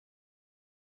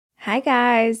Hi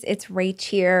guys, it's Rach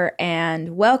here,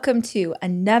 and welcome to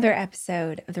another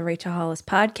episode of the Rachel Hollis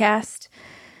podcast.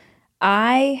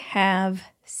 I have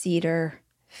cedar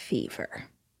fever.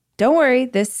 Don't worry,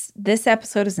 this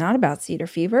episode is not about cedar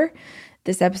fever.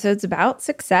 This episode's about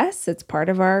success. It's part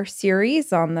of our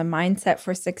series on the mindset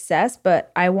for success,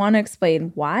 but I want to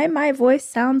explain why my voice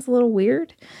sounds a little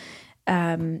weird,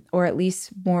 or at least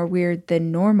more weird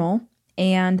than normal.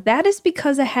 And that is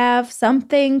because I have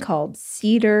something called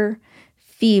cedar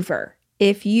fever.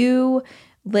 If you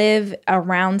live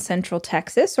around Central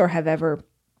Texas or have ever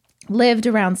lived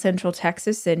around Central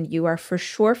Texas, then you are for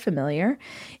sure familiar.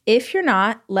 If you're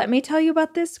not, let me tell you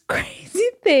about this crazy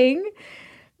thing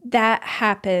that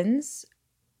happens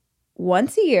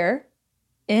once a year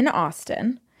in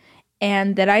Austin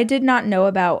and that I did not know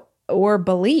about or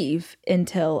believe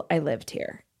until I lived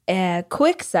here. A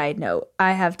quick side note,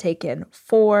 I have taken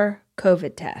 4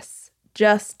 COVID tests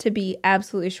just to be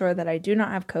absolutely sure that I do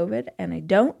not have COVID, and I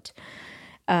don't.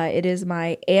 It is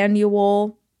my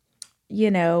annual,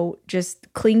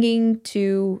 just clinging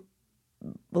to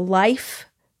life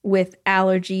with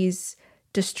allergies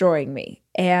destroying me.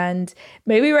 And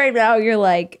maybe right now you're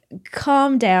like,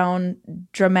 calm down,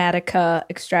 dramatica,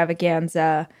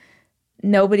 extravaganza.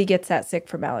 Nobody gets that sick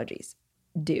from allergies.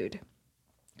 Dude.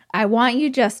 I want you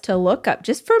just to look up,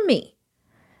 just for me,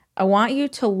 I want you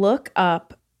to look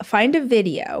up, find a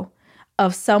video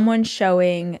of someone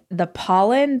showing the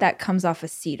pollen that comes off a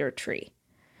cedar tree.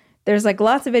 There's like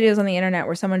lots of videos on the internet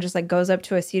where someone just like goes up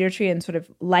to a cedar tree and sort of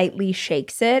lightly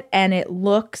shakes it and it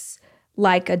looks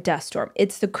like a dust storm.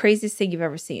 It's the craziest thing you've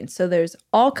ever seen. So there's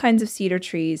all kinds of cedar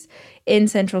trees in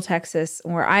Central Texas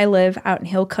where I live, out in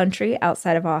hill country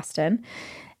outside of Austin.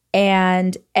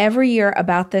 And every year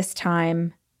about this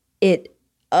time, it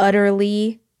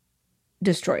utterly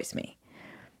destroys me.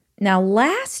 Now,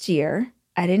 last year,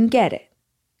 I didn't get it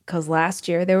because last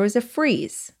year there was a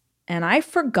freeze and I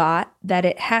forgot that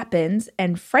it happens.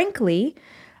 And frankly,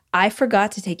 I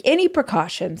forgot to take any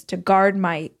precautions to guard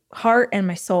my heart and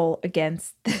my soul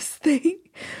against this thing.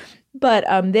 But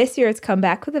this year it's come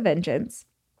back with a vengeance.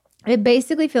 It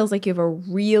basically feels like you have a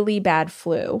really bad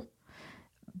flu,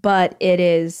 but it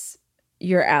is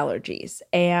your allergies.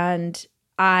 And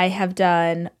I have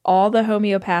done all the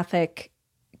homeopathic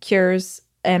cures,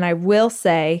 and I will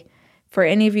say, for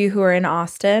any of you who are in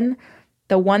Austin,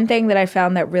 the one thing that I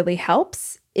found that really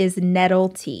helps is nettle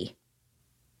tea.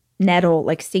 Nettle,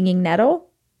 like stinging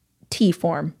nettle, tea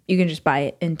form. You can just buy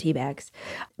it in tea bags.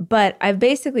 But I've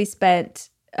basically spent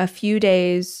a few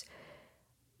days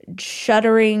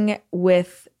shuddering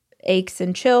with aches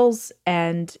and chills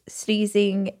and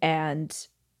sneezing, and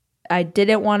I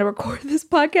didn't want to record this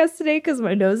podcast today because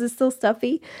my nose is still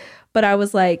stuffy, but I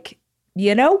was like,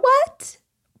 you know what?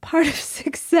 Part of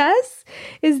success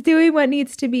is doing what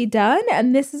needs to be done,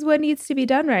 and this is what needs to be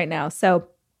done right now. So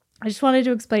I just wanted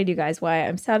to explain to you guys why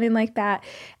I'm sounding like that.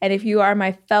 And if you are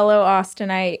my fellow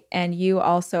Austinite and you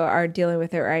also are dealing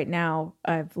with it right now,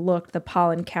 I've looked, the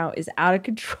pollen count is out of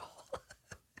control.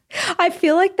 I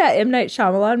feel like that M. Night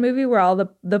Shyamalan movie where all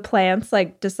the plants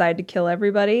like decide to kill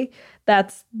everybody.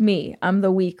 That's me. I'm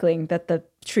the weakling that the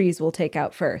trees will take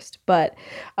out first. But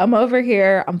I'm over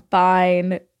here. I'm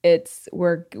fine.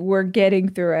 We're getting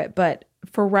through it. But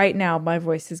for right now, my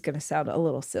voice is going to sound a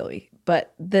little silly.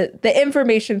 But the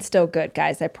information's still good,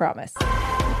 guys. I promise.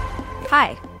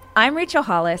 Hi, I'm Rachel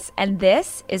Hollis, and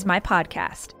this is my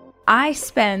podcast. I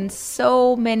spend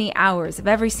so many hours of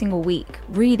every single week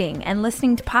reading and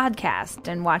listening to podcasts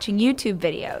and watching YouTube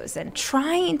videos and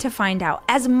trying to find out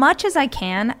as much as I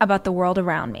can about the world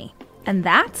around me. And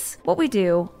that's what we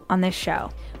do on this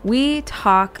show. We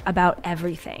talk about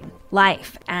everything,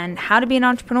 life and how to be an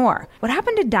entrepreneur. What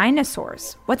happened to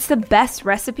dinosaurs? What's the best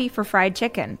recipe for fried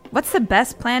chicken? What's the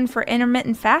best plan for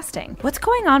intermittent fasting? What's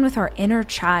going on with our inner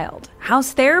child?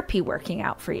 How's therapy working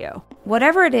out for you?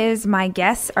 Whatever it is my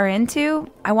guests are into,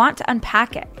 I want to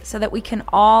unpack it so that we can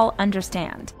all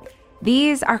understand.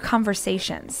 These are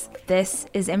conversations. This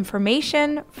is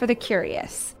information for the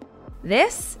curious.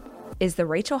 This is the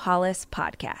Rachel Hollis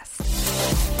Podcast.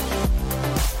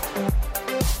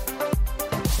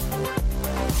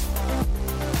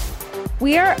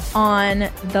 We are on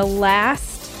the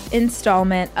last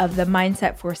installment of the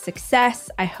Mindset for Success.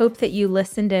 I hope that you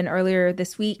listened in earlier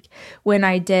this week when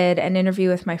I did an interview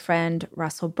with my friend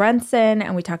Russell Brunson,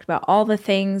 and we talked about all the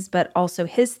things, but also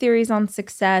his theories on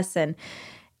success and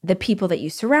the people that you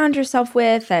surround yourself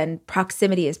with, and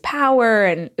proximity is power.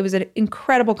 And it was an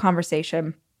incredible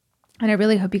conversation. And I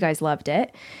really hope you guys loved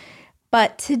it.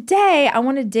 But today I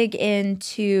want to dig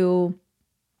into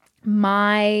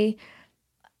my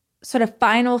sort of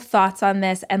final thoughts on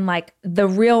this and like the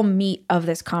real meat of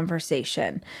this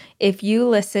conversation. If you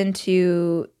listen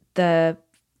to the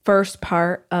first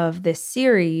part of this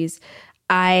series,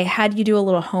 I had you do a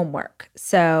little homework.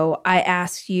 So I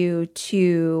asked you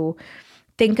to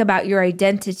think about your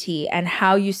identity and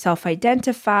how you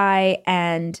self-identify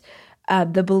and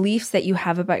the beliefs that you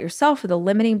have about yourself or the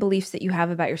limiting beliefs that you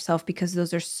have about yourself, because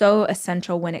those are so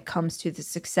essential when it comes to the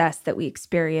success that we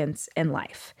experience in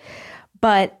life.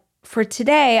 But for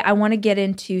today, I want to get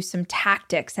into some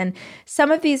tactics. And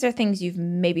some of these are things you've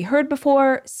maybe heard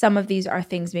before. Some of these are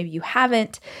things maybe you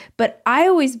haven't. But I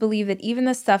always believe that even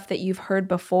the stuff that you've heard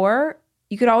before,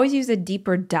 you could always use a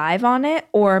deeper dive on it,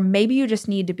 or maybe you just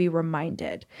need to be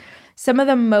reminded. Some of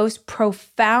the most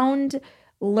profound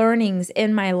learnings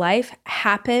in my life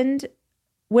happened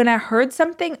when I heard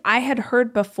something I had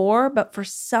heard before, but for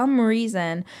some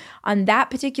reason on that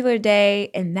particular day,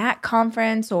 in that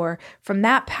conference, or from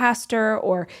that pastor,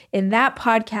 or in that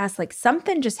podcast, like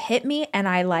something just hit me and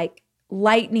I like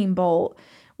lightning bolt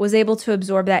was able to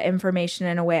absorb that information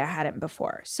in a way I hadn't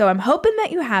before. So I'm hoping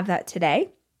that you have that today.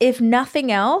 If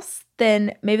nothing else,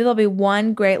 then maybe there'll be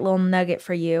one great little nugget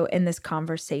for you in this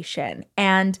conversation.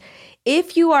 And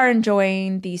if you are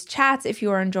enjoying these chats, if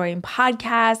you are enjoying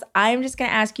podcasts, I'm just going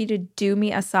to ask you to do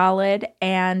me a solid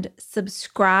and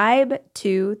subscribe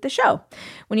to the show.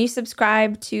 When you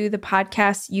subscribe to the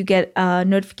podcast, you get a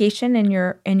notification in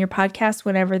your podcast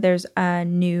whenever there's a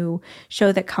new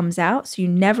show that comes out, so you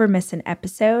never miss an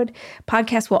episode.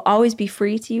 Podcasts will always be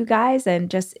free to you guys, and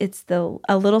just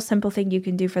a little simple thing you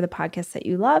can do for the podcasts that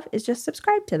you love is just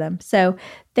subscribe to them. So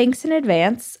thanks in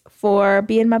advance for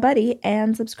being my buddy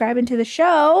and subscribing to the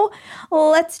show.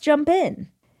 Let's jump in.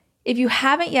 If you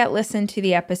haven't yet listened to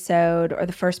the episode or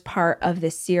the first part of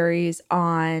this series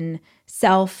on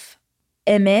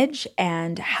self-image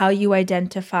and how you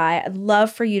identify, I'd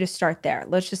love for you to start there.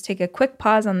 Let's just take a quick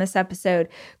pause on this episode,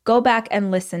 go back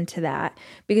and listen to that,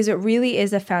 because it really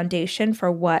is a foundation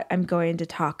for what I'm going to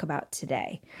talk about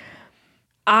today.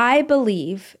 I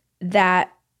believe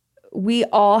that we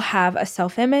all have a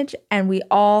self-image and we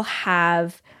all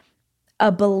have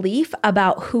a belief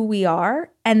about who we are,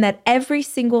 and that every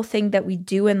single thing that we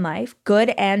do in life,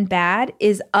 good and bad,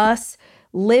 is us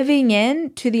living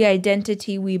into the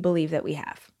identity we believe that we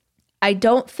have. I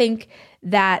don't think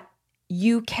that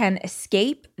you can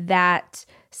escape that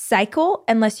cycle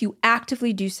unless you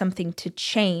actively do something to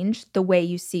change the way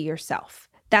you see yourself.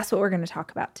 That's what we're going to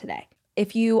talk about today.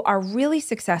 If you are really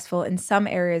successful in some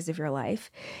areas of your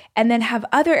life and then have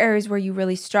other areas where you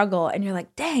really struggle and you're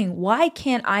like, dang, why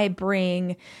can't I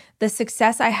bring the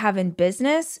success I have in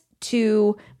business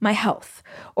to my health?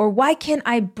 Or why can't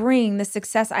I bring the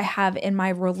success I have in my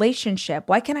relationship?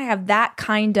 Why can't I have that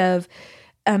kind of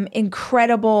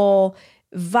incredible,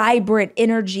 vibrant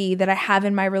energy that I have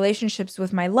in my relationships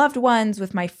with my loved ones,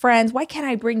 with my friends? Why can't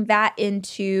I bring that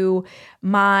into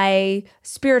my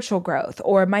spiritual growth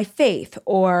or my faith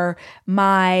or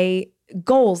my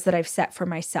goals that I've set for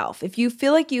myself? If you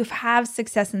feel like you have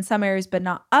success in some areas but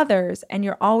not others, and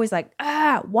you're always like,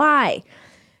 why?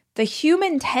 The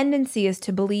human tendency is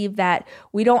to believe that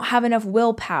we don't have enough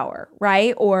willpower,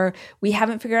 right? Or we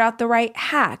haven't figured out the right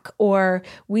hack, or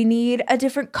we need a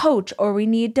different coach, or we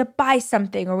need to buy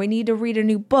something, or we need to read a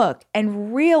new book.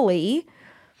 And really,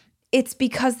 it's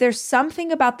because there's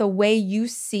something about the way you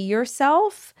see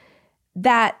yourself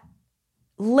that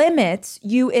limits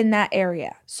you in that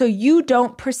area. So you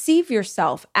don't perceive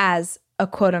yourself as a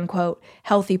quote unquote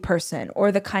healthy person,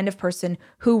 or the kind of person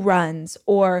who runs,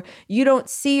 or you don't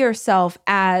see yourself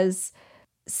as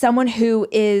someone who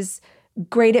is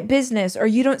great at business, or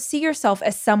you don't see yourself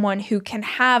as someone who can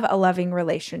have a loving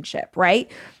relationship, right?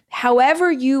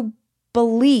 However you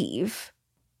believe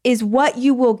is what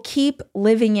you will keep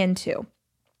living into.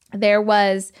 There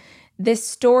was this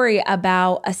story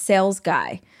about a sales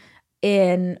guy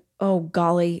in, oh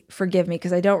golly, forgive me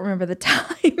because I don't remember the time.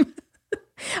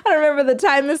 I don't remember the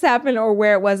time this happened or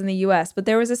where it was in the US, but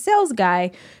there was a sales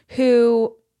guy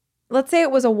who, let's say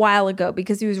it was a while ago,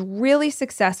 because he was really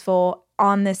successful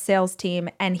on this sales team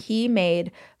and he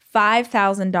made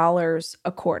 $5,000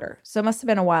 a quarter. So it must have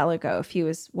been a while ago if he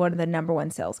was one of the number one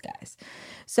sales guys.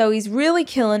 So he's really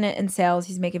killing it in sales.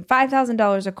 He's making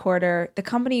 $5,000 a quarter. The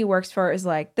company he works for is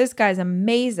like, this guy's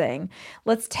amazing.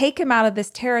 Let's take him out of this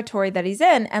territory that he's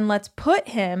in and let's put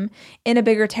him in a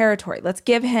bigger territory. Let's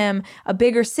give him a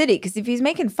bigger city. Because if he's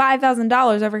making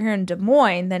 $5,000 over here in Des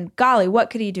Moines, then golly, what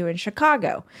could he do in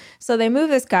Chicago? So they move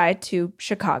this guy to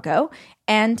Chicago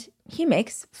and he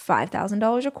makes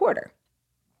 $5,000 a quarter.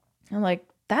 I'm like,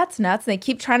 that's nuts. And they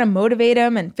keep trying to motivate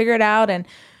him and figure it out. And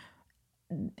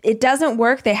it doesn't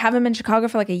work. They have him in Chicago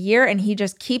for like a year and he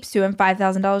just keeps doing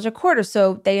 $5,000 a quarter.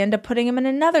 So they end up putting him in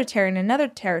another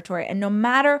territory. And no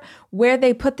matter where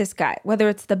they put this guy, whether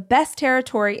it's the best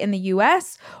territory in the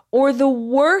US or the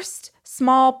worst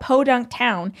small podunk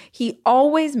town, he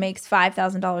always makes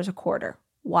 $5,000 a quarter.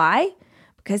 Why?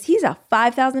 Because he's a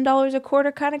 $5,000 a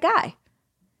quarter kind of guy.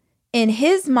 In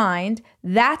his mind,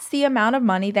 that's the amount of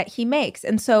money that he makes.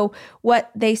 And so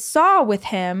what they saw with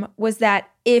him was that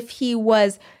if he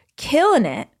was killing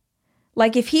it,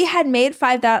 like if he had made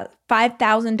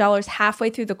 $5,000 halfway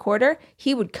through the quarter,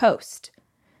 he would coast.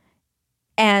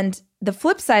 And the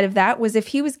flip side of that was if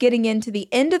he was getting into the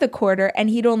end of the quarter and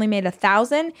he'd only made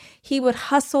 $1,000, he would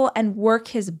hustle and work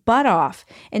his butt off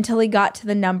until he got to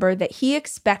the number that he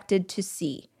expected to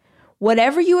see.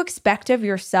 Whatever you expect of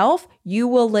yourself, you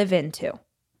will live into.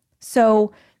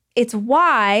 So it's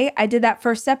why I did that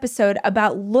first episode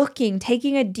about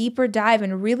taking a deeper dive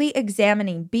and really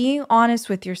examining, being honest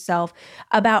with yourself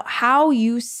about how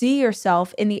you see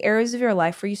yourself in the areas of your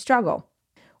life where you struggle.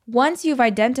 Once you've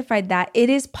identified that, it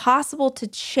is possible to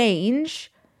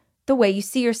change the way you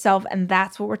see yourself, and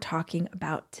that's what we're talking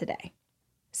about today.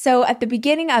 So at the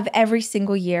beginning of every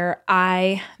single year,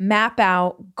 I map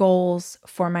out goals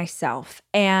for myself.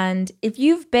 And if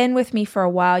you've been with me for a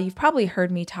while, you've probably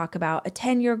heard me talk about a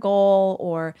 10-year goal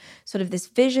or sort of this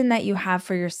vision that you have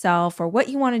for yourself or what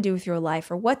you want to do with your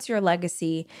life or what's your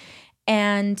legacy.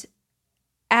 And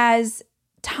as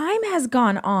time has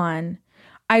gone on,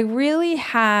 I really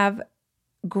have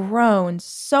grown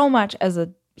so much as a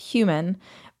human,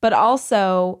 but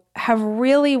also have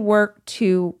really worked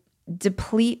to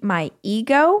deplete my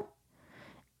ego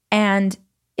and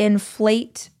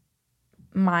inflate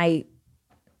my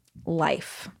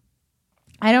life.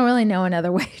 I don't really know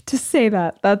another way to say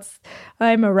that.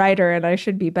 I'm a writer and I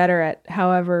should be better at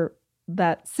however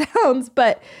that sounds.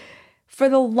 But for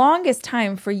the longest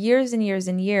time, for years and years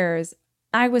and years,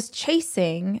 I was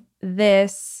chasing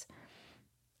this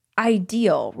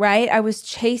ideal, right? I was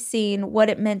chasing what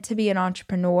it meant to be an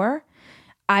entrepreneur.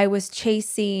 I was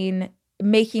chasing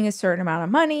making a certain amount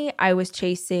of money. I was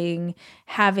chasing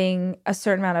having a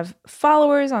certain amount of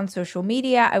followers on social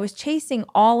media. I was chasing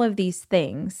all of these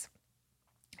things.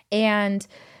 And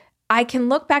I can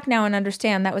look back now and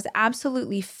understand that was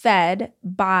absolutely fed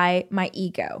by my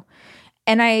ego.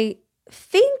 And I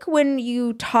think when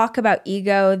you talk about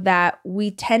ego that we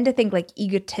tend to think like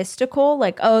egotistical,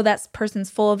 like, oh, that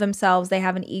person's full of themselves, they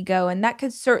have an ego, and that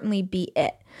could certainly be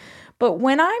it. But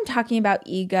when I'm talking about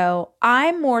ego,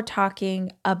 I'm more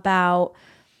talking about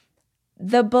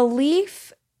the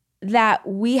belief that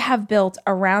we have built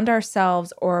around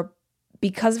ourselves or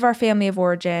because of our family of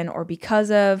origin or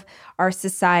because of our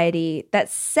society that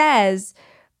says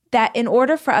that in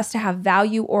order for us to have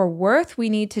value or worth, we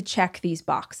need to check these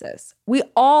boxes. We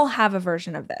all have a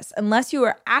version of this. Unless you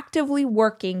are actively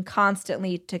working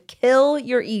constantly to kill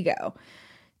your ego,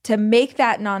 to make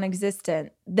that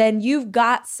non-existent, then you've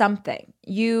got something.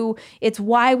 It's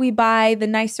why we buy the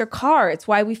nicer car. It's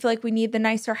why we feel like we need the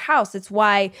nicer house. It's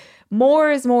why more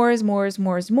is more is more is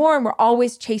more is more. And we're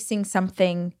always chasing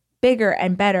something bigger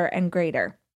and better and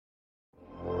greater.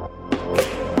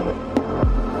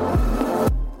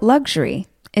 Luxury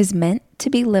is meant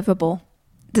to be livable.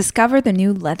 Discover the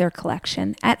new leather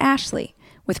collection at Ashley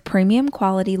with premium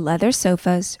quality leather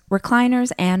sofas,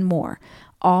 recliners, and more,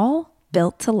 all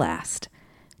built to last.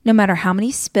 No matter how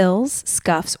many spills,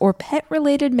 scuffs, or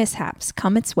pet-related mishaps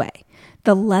come its way,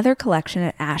 the leather collection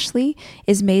at Ashley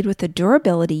is made with the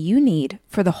durability you need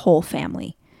for the whole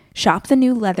family. Shop the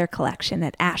new leather collection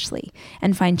at Ashley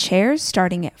and find chairs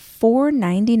starting at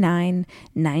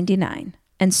 $499.99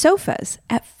 and sofas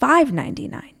at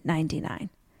 $599.99.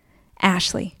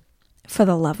 Ashley, for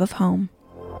the love of home.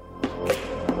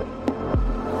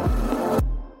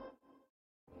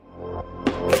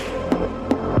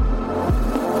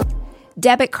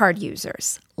 Debit card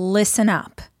users, listen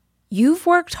up. You've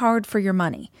worked hard for your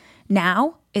money.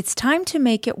 Now it's time to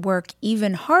make it work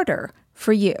even harder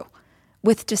for you.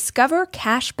 With Discover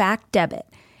Cashback Debit,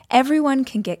 everyone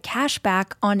can get cash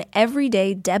back on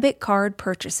everyday debit card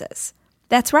purchases.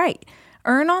 That's right.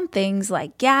 Earn on things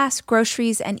like gas,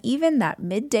 groceries, and even that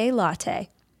midday latte.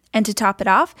 And to top it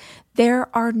off,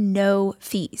 there are no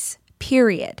fees,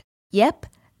 period. Yep,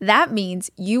 that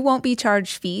means you won't be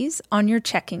charged fees on your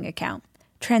checking account.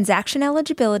 Transaction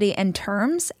eligibility and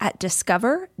terms at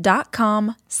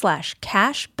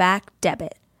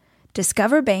discover.com/cashbackdebit.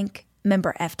 Discover Bank,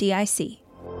 member FDIC.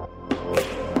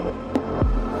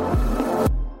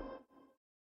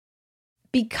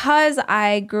 Because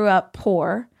I grew up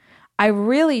poor, I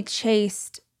really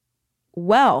chased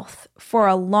wealth for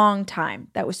a long time.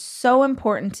 That was so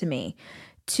important to me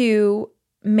to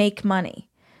make money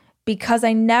because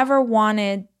I never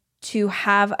wanted to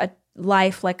have a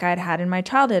life like I'd had in my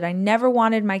childhood. I never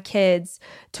wanted my kids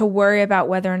to worry about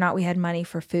whether or not we had money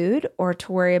for food or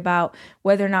to worry about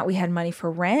whether or not we had money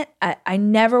for rent. I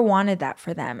never wanted that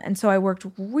for them. And so I worked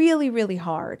really, really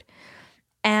hard.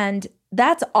 And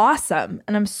that's awesome.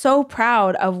 And I'm so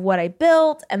proud of what I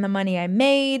built and the money I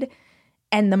made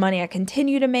and the money I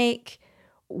continue to make.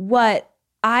 What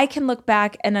I can look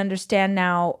back and understand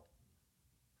now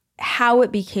how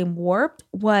it became warped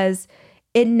was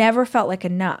it never felt like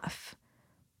enough.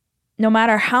 No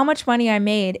matter how much money I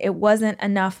made, it wasn't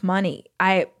enough money.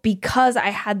 Because I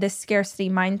had this scarcity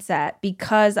mindset,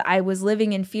 because I was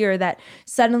living in fear that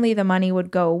suddenly the money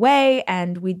would go away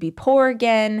and we'd be poor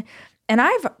again. And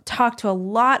I've talked to a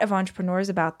lot of entrepreneurs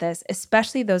about this,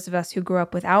 especially those of us who grew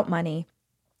up without money.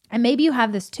 And maybe you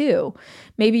have this too.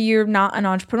 Maybe you're not an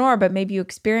entrepreneur, but maybe you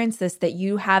experience this, that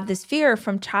you have this fear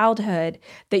from childhood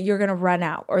that you're going to run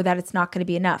out or that it's not going to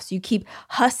be enough. So you keep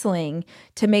hustling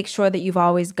to make sure that you've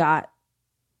always got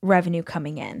revenue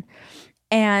coming in.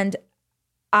 And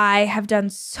I have done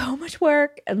so much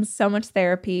work and so much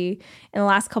therapy in the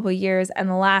last couple of years and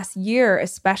the last year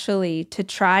especially to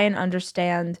try and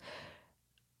understand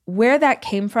where that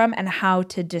came from and how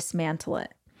to dismantle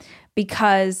it.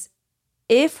 Because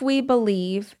if we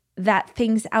believe that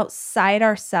things outside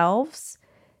ourselves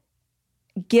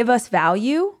give us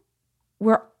value,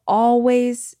 we're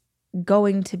always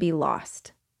going to be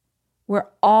lost. We're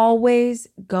always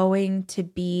going to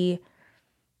be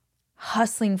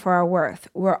hustling for our worth.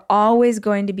 We're always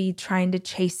going to be trying to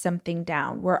chase something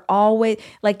down. We're always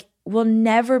we'll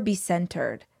never be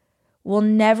centered. We'll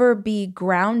never be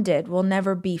grounded. We'll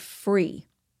never be free,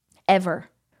 ever.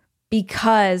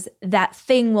 Because that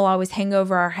thing will always hang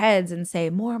over our heads and say,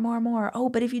 more, more, more. Oh,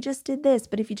 but if you just did this,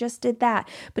 but if you just did that,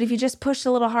 but if you just pushed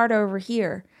a little harder over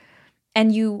here.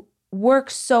 And you work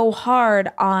so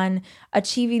hard on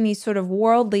achieving these sort of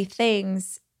worldly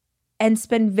things and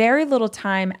spend very little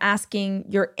time asking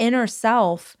your inner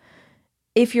self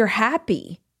if you're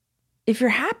happy, if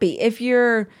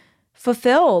you're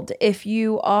fulfilled, if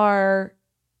you are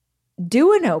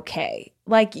doing okay.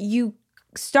 Like you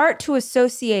start to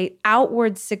associate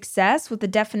outward success with the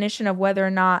definition of whether or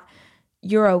not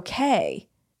you're okay.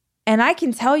 And I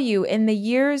can tell you in the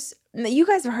years, you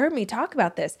guys have heard me talk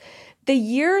about this, the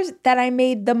years that I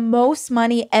made the most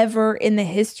money ever in the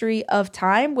history of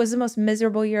time was the most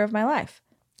miserable year of my life.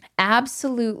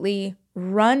 Absolutely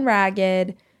run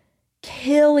ragged,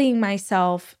 killing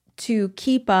myself to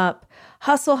keep up,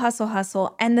 hustle, hustle,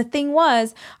 hustle. And the thing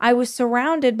was, I was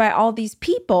surrounded by all these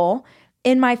people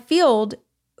in my field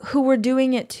who were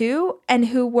doing it too and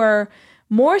who were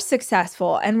more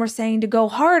successful and were saying to go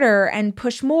harder and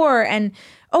push more and,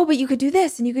 oh, but you could do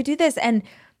this and you could do this. And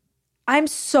I'm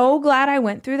so glad I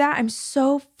went through that. I'm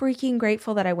so freaking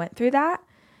grateful that I went through that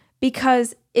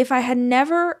because if I had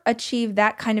never achieved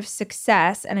that kind of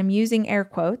success, and I'm using air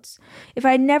quotes, if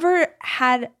I never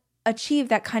had achieved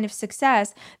that kind of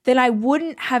success, then I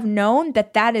wouldn't have known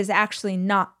that that is actually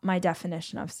not my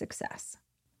definition of success.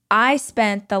 I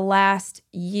spent the last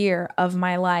year of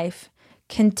my life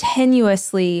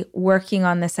continuously working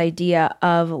on this idea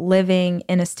of living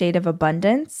in a state of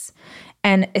abundance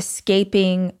and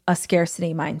escaping a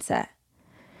scarcity mindset.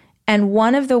 And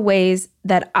one of the ways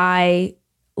that I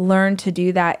learned to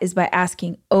do that is by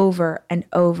asking over and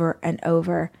over and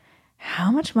over,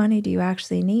 how much money do you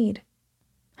actually need?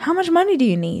 How much money do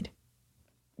you need?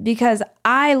 Because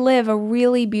I live a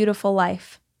really beautiful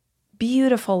life.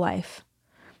 Beautiful life.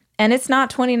 And it's not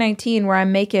 2019 where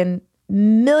I'm making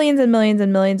millions and millions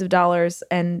and millions of dollars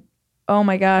and, oh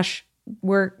my gosh,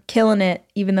 we're killing it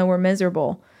even though we're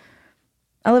miserable.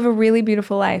 I live a really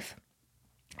beautiful life.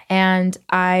 And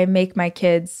I make my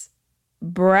kids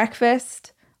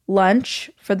breakfast, lunch,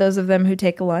 for those of them who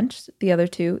take a lunch, the other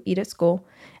two eat at school,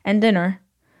 and dinner.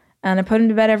 And I put them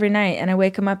to bed every night and I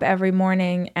wake them up every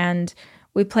morning and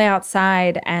we play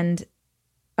outside and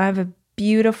I have a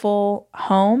beautiful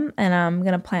home and I'm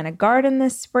going to plant a garden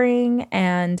this spring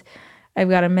and I've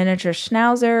got a miniature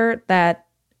schnauzer that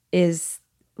is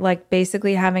like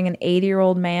basically having an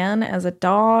 80-year-old man as a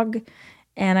dog.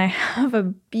 And I have a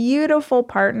beautiful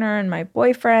partner and my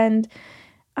boyfriend.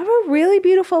 I have a really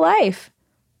beautiful life.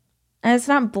 And it's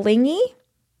not blingy.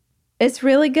 It's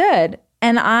really good.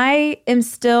 And I am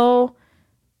still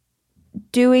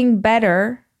doing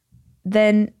better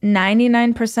than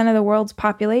 99% of the world's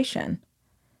population.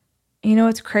 You know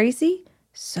what's crazy?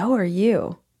 So are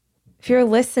you. If you're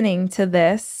listening to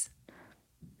this,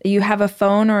 you have a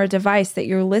phone or a device that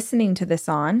you're listening to this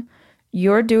on,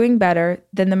 you're doing better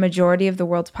than the majority of the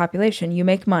world's population. You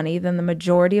make money than the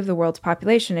majority of the world's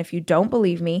population. If you don't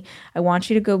believe me, I want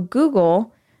you to go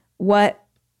Google what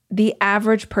the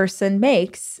average person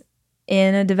makes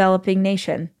in a developing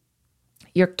nation.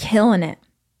 You're killing it.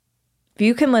 If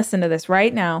you can listen to this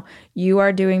right now, you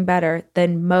are doing better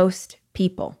than most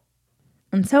people.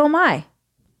 And so am I.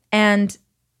 And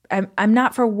I'm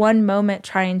not for one moment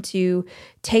trying to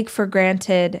take for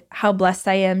granted how blessed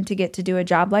I am to get to do a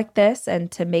job like this and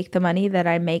to make the money that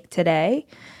I make today.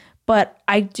 But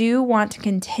I do want to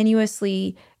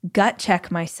continuously gut check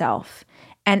myself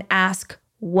and ask,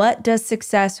 what does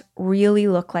success really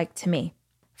look like to me?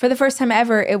 For the first time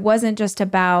ever, it wasn't just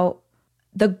about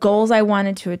the goals I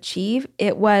wanted to achieve.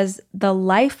 It was the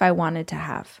life I wanted to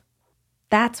have.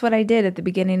 That's what I did at the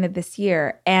beginning of this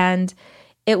year. And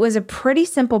it was a pretty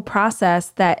simple process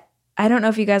that I don't know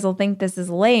if you guys will think this is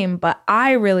lame, but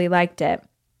I really liked it.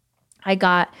 I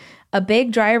got a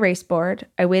big dry erase board.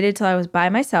 I waited till I was by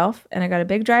myself and I got a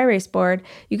big dry erase board.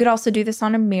 You could also do this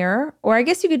on a mirror, or I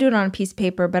guess you could do it on a piece of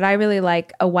paper, but I really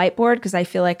like a whiteboard because I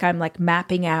feel like I'm like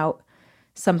mapping out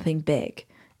something big.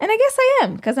 And I guess I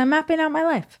am because I'm mapping out my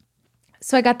life.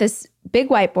 So I got this big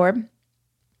whiteboard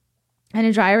and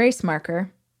a dry erase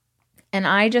marker. And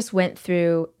I just went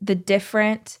through the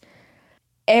different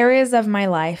areas of my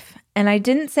life. And I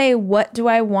didn't say, what do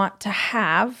I want to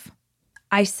have?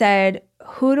 I said,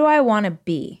 who do I want to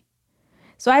be?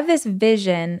 So I have this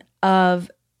vision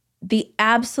of the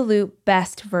absolute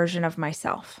best version of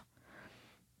myself.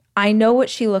 I know what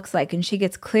she looks like, and she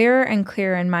gets clearer and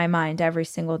clearer in my mind every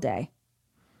single day.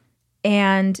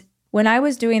 And when I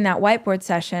was doing that whiteboard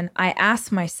session, I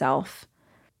asked myself,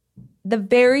 the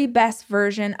very best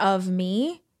version of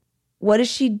me, what does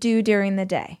she do during the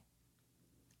day?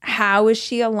 How is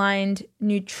she aligned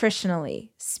nutritionally,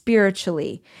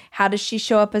 spiritually? How does she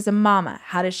show up as a mama?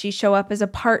 How does she show up as a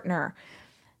partner?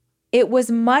 It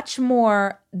was much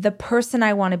more the person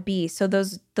I want to be. So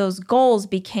those goals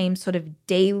became sort of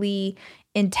daily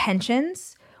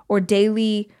intentions or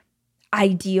daily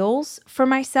ideals for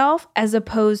myself as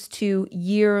opposed to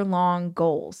year-long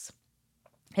goals.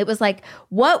 It was like,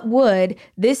 what would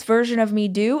this version of me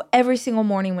do every single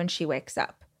morning when she wakes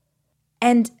up?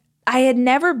 And I had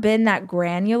never been that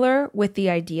granular with the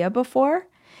idea before.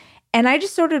 And I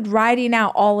just started writing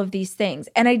out all of these things.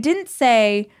 And I didn't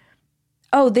say,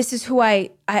 oh, this is who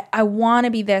I want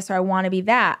to be this or I want to be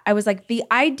that. I was like, the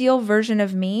ideal version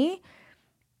of me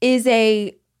is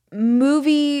a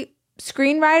movie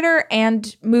screenwriter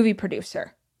and movie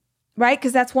producer. Right?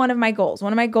 Because that's one of my goals.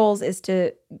 One of my goals is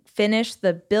to finish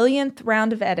the 1,000,000th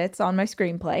round of edits on my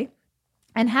screenplay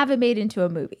and have it made into a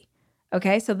movie.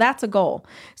 Okay? So that's a goal.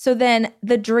 So then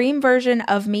the dream version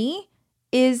of me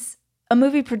is a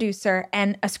movie producer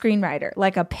and a screenwriter,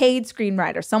 like a paid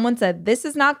screenwriter. Someone said, this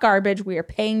is not garbage. We are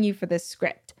paying you for this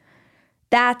script.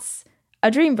 That's a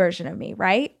dream version of me,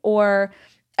 right? Or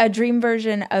a dream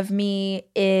version of me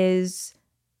is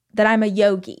that I'm a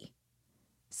yogi.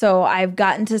 So I've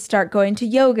gotten to start going to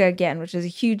yoga again, which is a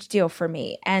huge deal for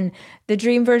me. And the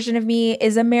dream version of me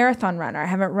is a marathon runner. I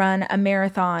haven't run a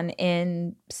marathon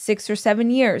in 6 or 7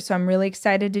 years. So I'm really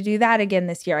excited to do that again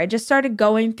this year. I just started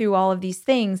going through all of these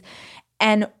things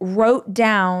and wrote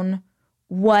down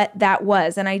what that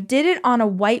was. And I did it on a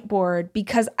whiteboard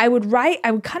because I would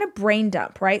kind of brain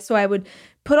dump, right? So I would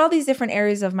put all these different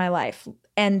areas of my life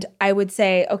and I would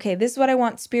say, okay, this is what I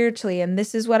want spiritually, and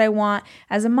this is what I want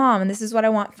as a mom, and this is what I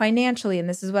want financially, and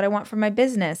this is what I want for my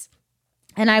business.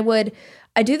 And I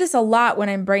do this a lot when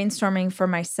I'm brainstorming for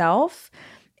myself,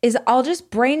 is I'll just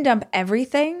brain dump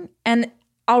everything and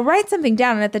I'll write something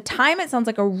down. And at the time, it sounds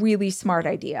like a really smart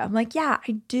idea. I'm like, yeah,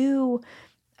 I do.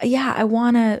 Yeah, I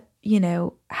want to,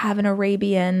 have an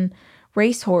Arabian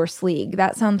racehorse league.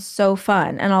 That sounds so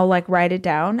fun. And I'll write it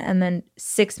down. And then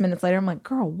 6 minutes later, I'm like,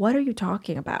 girl, what are you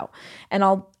talking about? And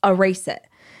I'll erase it.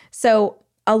 So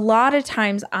a lot of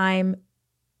times I'm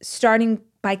starting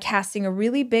by casting a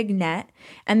really big net,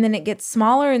 and then it gets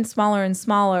smaller and smaller and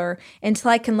smaller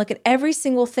until I can look at every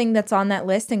single thing that's on that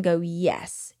list and go,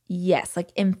 yes,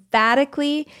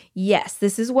 emphatically, yes,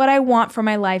 this is what I want for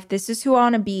my life. This is who I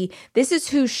want to be. This is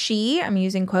who I'm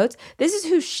using quotes, this is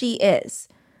who she is.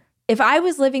 If I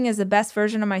was living as the best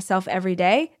version of myself every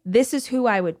day, this is who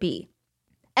I would be.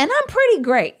 And I'm pretty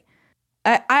great.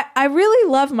 I really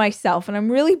love myself and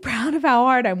I'm really proud of how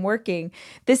hard I'm working.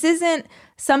 This isn't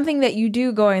something that you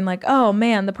do going like, oh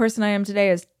man, the person I am today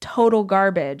is total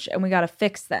garbage and we got to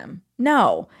fix them.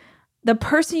 No, the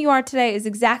person you are today is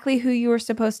exactly who you were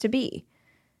supposed to be.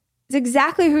 It's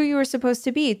exactly who you were supposed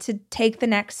to be to take the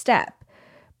next step.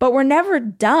 but we're never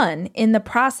done in the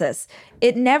process.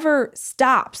 It never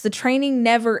stops. The training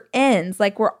never ends.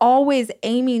 Like, we're always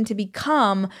aiming to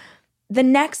become the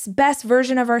next best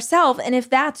version of ourselves. And if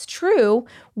that's true,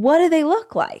 what do they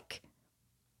look like?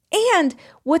 And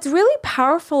what's really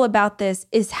powerful about this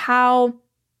is how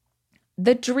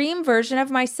the dream version of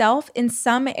myself in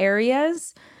some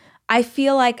areas, I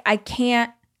feel like I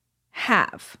can't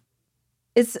have.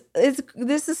 This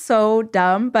is so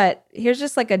dumb, but here's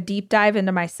just like a deep dive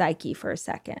into my psyche for a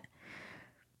second.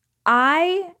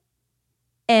 I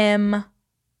am,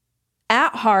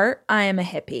 at heart, I am a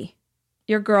hippie.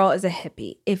 Your girl is a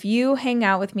hippie. If you hang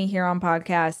out with me here on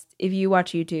podcast, if you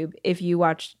watch YouTube, if you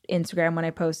watch Instagram when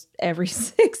I post every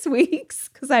 6 weeks,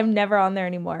 because I'm never on there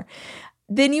anymore,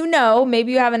 then you know,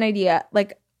 maybe you have an idea.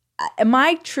 Like,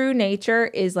 my true nature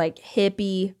is like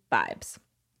hippie vibes.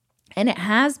 And it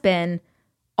has been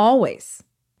always.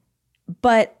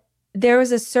 But there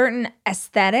was a certain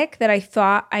aesthetic that I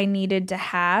thought I needed to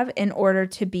have in order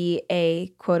to be a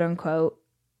quote unquote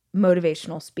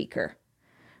motivational speaker,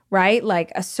 right?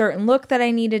 Like a certain look that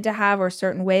I needed to have or a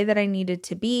certain way that I needed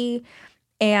to be.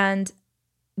 And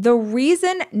the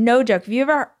reason, no joke,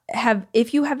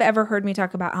 if you have ever heard me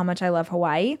talk about how much I love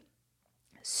Hawaii,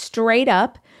 straight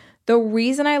up, the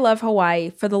reason I love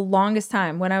Hawaii for the longest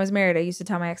time, when I was married, I used to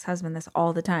tell my ex-husband this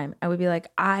all the time. I would be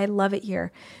like, I love it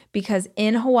here because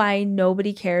in Hawaii,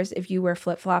 nobody cares if you wear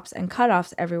flip-flops and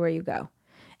cutoffs everywhere you go.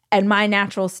 And my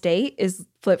natural state is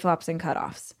flip-flops and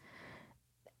cutoffs.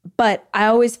 But I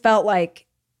always felt like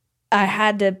I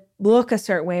had to look a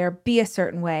certain way or be a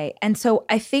certain way. And so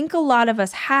I think a lot of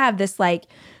us have this like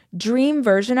dream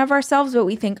version of ourselves, but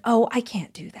we think, oh, I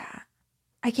can't do that.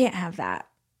 I can't have that.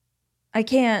 I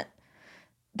can't,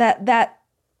 that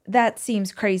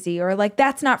seems crazy, or like,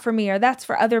 that's not for me, or that's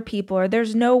for other people, or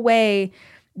there's no way,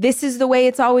 this is the way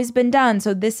it's always been done.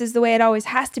 So this is the way it always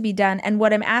has to be done. And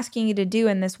what I'm asking you to do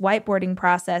in this whiteboarding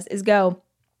process is go,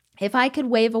 if I could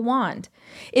wave a wand,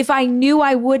 if I knew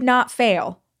I would not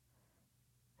fail,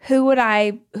 who would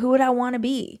I want to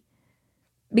be?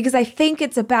 Because I think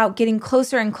it's about getting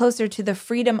closer and closer to the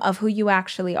freedom of who you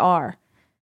actually are.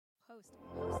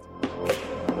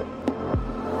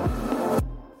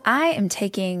 I am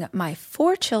taking my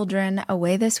 4 children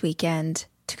away this weekend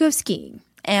to go skiing.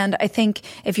 And I think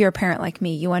if you're a parent like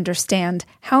me, you understand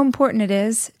how important it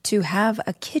is to have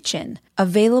a kitchen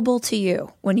available to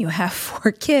you when you have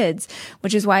 4 kids,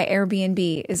 which is why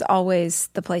Airbnb is always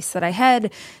the place that I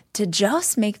head to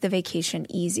just make the vacation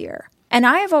easier. And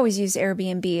I have always used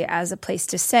Airbnb as a place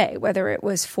to stay, whether it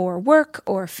was for work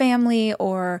or family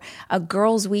or a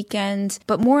girls' weekend.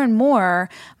 But more and more,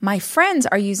 my friends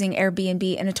are using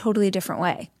Airbnb in a totally different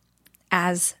way,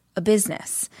 as a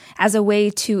business, as a way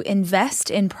to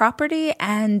invest in property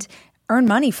and earn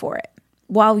money for it.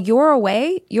 While you're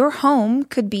away, your home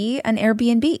could be an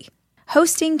Airbnb.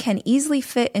 Hosting can easily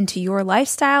fit into your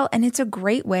lifestyle, and it's a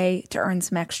great way to earn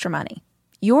some extra money.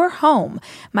 Your home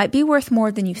might be worth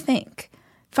more than you think.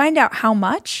 Find out how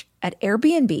much at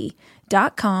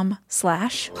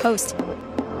airbnb.com/host.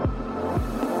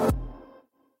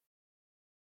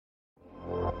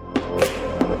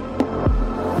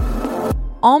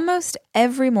 Almost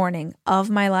every morning of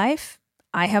my life,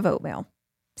 I have oatmeal.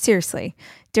 Seriously,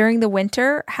 during the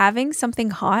winter, having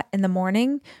something hot in the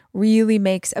morning really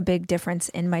makes a big difference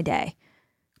in my day.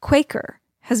 Quaker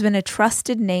has been a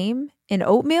trusted name in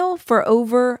oatmeal for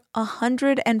over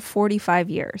 145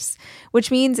 years, which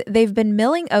means they've been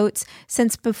milling oats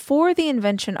since before the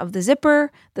invention of the zipper,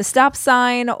 the stop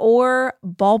sign, or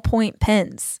ballpoint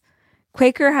pens.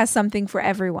 Quaker has something for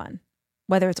everyone,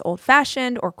 whether it's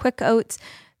old-fashioned or quick oats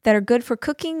that are good for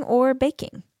cooking or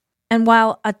baking. And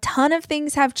while a ton of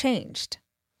things have changed,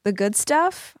 the good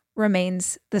stuff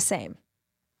remains the same.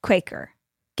 Quaker,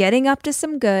 getting up to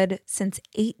some good since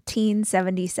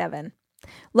 1877.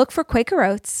 Look for Quaker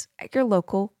Oats at your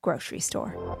local grocery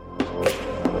store.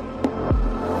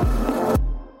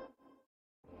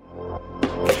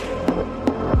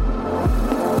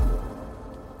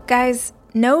 Guys,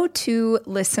 no 2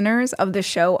 listeners of the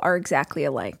show are exactly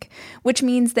alike, which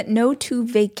means that no 2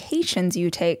 vacations you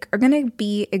take are going to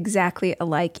be exactly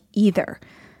alike either.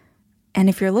 And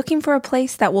if you're looking for a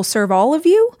place that will serve all of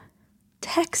you,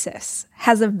 Texas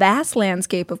has a vast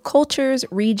landscape of cultures,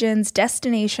 regions,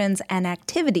 destinations, and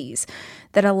activities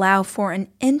that allow for an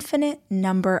infinite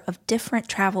number of different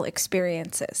travel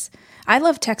experiences. I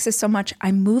love Texas so much,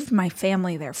 I moved my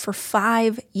family there for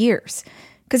 5 years.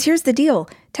 Because here's the deal,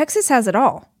 Texas has it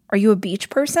all. Are you a beach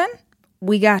person?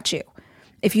 We got you.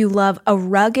 If you love a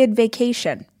rugged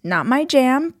vacation, not my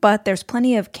jam, but there's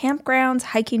plenty of campgrounds,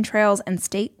 hiking trails, and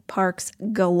state parks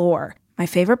galore. My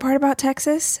favorite part about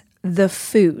Texas, the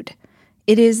food.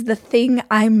 It is the thing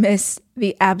I miss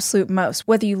the absolute most.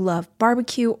 Whether you love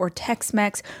barbecue or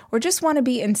Tex-Mex or just want to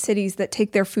be in cities that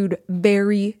take their food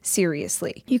very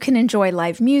seriously. You can enjoy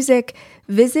live music,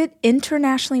 visit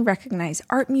internationally recognized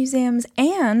art museums,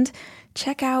 and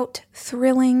check out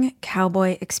thrilling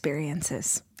cowboy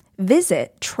experiences.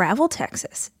 Visit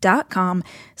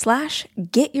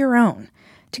traveltexas.com/getyourown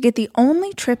to get the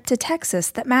only trip to Texas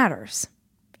that matters.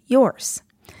 Yours.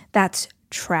 That's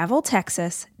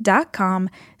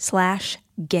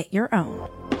traveltexas.com/getyourown.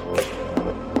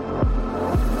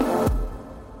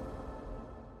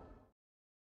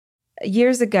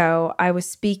 Years ago, I was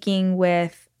speaking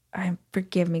with,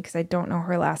 forgive me because I don't know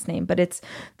her last name, but it's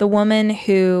the woman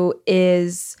who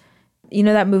is, you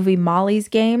know that movie Molly's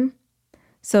Game?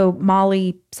 So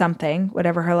Molly something,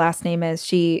 whatever her last name is,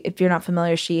 if you're not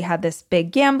familiar, she had this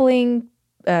big gambling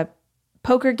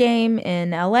poker game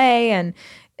in LA, and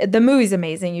the movie's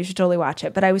amazing. You should totally watch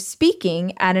it. But I was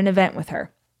speaking at an event with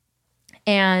her,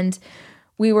 and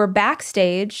we were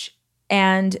backstage,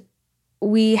 and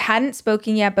we hadn't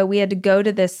spoken yet, but we had to go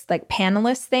to this like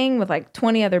panelist thing with like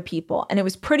 20 other people, and it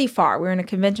was pretty far. We were in a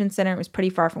convention center. It was pretty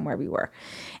far from where we were.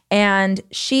 And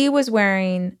she was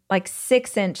wearing like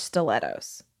 6-inch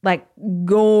stilettos, like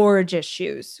gorgeous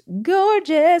shoes,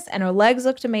 gorgeous. And her legs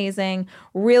looked amazing,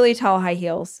 really tall high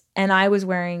heels. And I was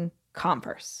wearing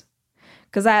Converse.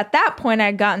 Because at that point, I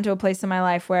had gotten to a place in my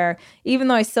life where even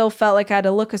though I still felt like I had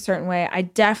to look a certain way, I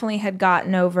definitely had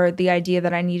gotten over the idea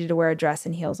that I needed to wear a dress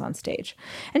and heels on stage.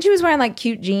 And she was wearing like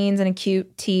cute jeans and a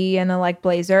cute tee and a like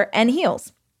blazer and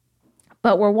heels.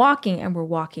 But we're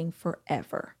walking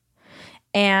forever.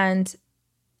 And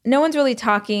no one's really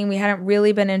talking. We hadn't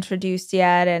really been introduced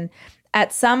yet. And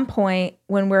at some point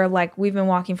when we've been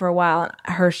walking for a while and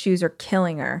her shoes are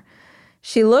killing her,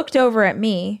 she looked over at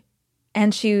me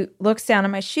and she looks down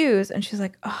at my shoes and she's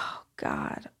like, oh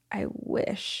God, I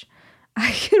wish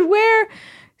I could wear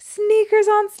sneakers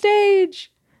on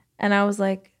stage. And I was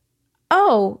like,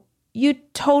 oh, you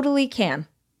totally can.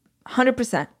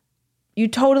 100%. You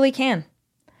totally can.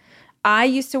 I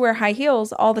used to wear high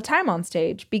heels all the time on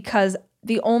stage because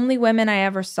the only women I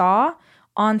ever saw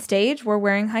on stage were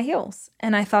wearing high heels.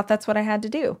 And I thought that's what I had to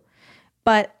do.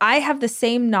 But I have the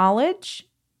same knowledge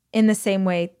in the same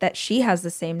way that she has the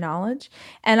same knowledge.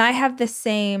 And I have the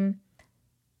same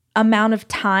amount of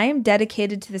time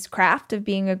dedicated to this craft of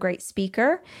being a great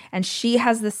speaker. And she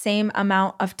has the same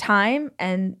amount of time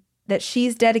and that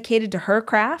she's dedicated to her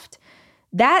craft.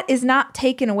 That is not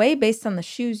taken away based on the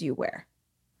shoes you wear.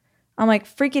 I'm like,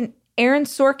 freaking Aaron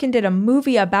Sorkin did a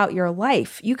movie about your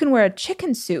life. You can wear a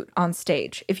chicken suit on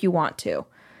stage if you want to.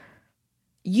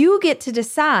 You get to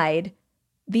decide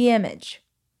the image.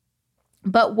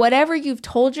 But whatever you've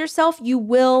told yourself, you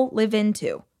will live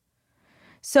into.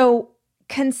 So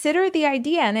consider the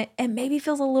idea, and it maybe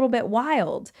feels a little bit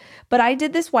wild. But I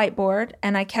did this whiteboard,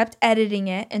 and I kept editing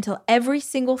it until every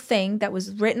single thing that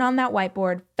was written on that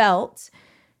whiteboard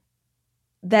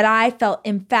I felt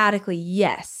emphatically,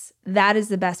 yes, that is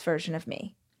the best version of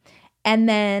me. And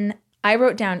then I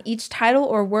wrote down each title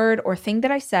or word or thing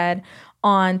that I said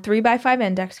on 3x5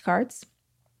 index cards,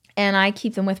 and I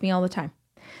keep them with me all the time.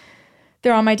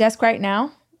 They're on my desk right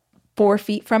now, 4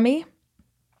 feet from me,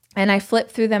 and I flip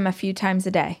through them a few times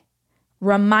a day,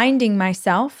 reminding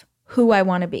myself who I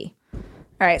want to be.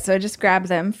 All right, so I just grabbed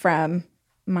them from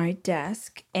my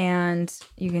desk, and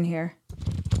you can hear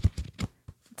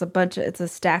it's a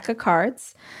stack of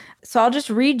cards. So I'll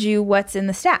just read you what's in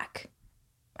the stack.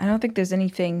 I don't think there's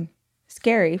anything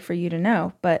scary for you to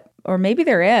know, or maybe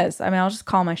there is. I mean, I'll just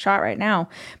call my shot right now,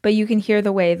 but you can hear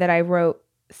the way that I wrote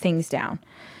things down.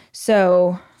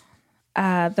 So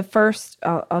the first,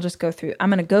 I'll just go through. I'm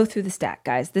going to go through the stack,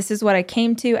 guys. This is what I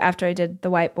came to after I did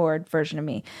the whiteboard version of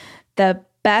me. The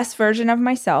best version of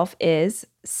myself is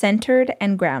centered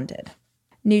and grounded,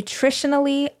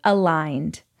 nutritionally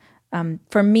aligned.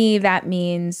 For me, that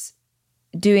means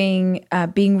being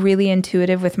really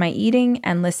intuitive with my eating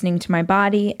and listening to my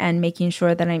body and making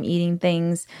sure that I'm eating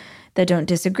things that don't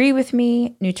disagree with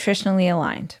me, nutritionally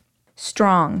aligned.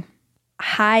 Strong,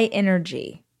 high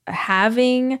energy,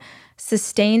 having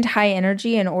sustained high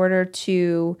energy in order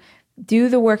to do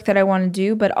the work that I want to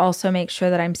do, but also make sure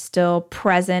that I'm still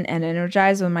present and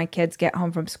energized when my kids get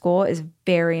home from school is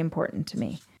very important to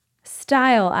me.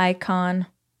 Style icon.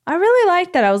 I really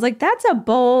like that. I was like, that's a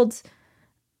bold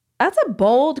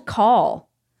call.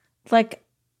 Like,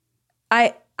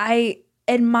 I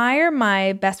admire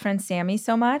my best friend Sammy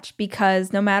so much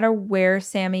because no matter where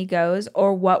Sammy goes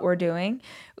or what we're doing,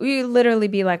 we literally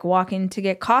be like walking to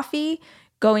get coffee,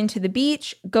 going to the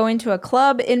beach, going to a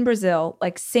club in Brazil.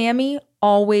 Like Sammy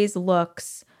always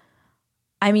looks,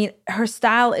 I mean, her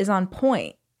style is on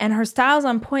point. And her style is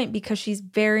on point because she's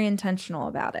very intentional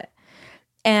about it.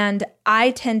 And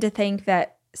I tend to think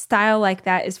that style like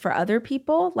that is for other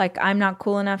people. Like I'm not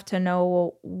cool enough to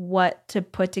know what to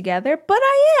put together, but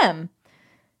I am.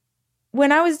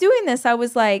 When I was doing this, I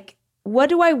was like, what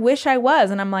do I wish I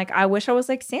was? And I'm like, I wish I was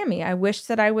like Sammy. I wish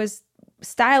that I was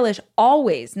stylish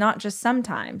always, not just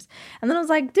sometimes. And then I was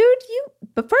like, dude,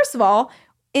 but first of all,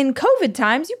 in COVID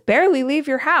times, you barely leave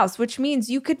your house, which means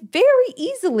you could very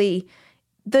easily,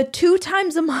 the 2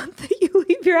 times a month that you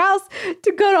leave your house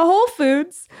to go to Whole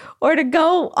Foods or to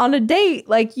go on a date,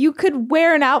 like you could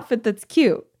wear an outfit that's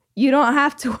cute. You don't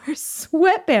have to wear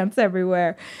sweatpants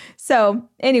everywhere. So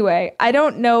anyway, I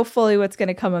don't know fully what's going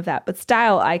to come of that, but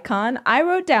style icon, I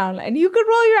wrote down, and you could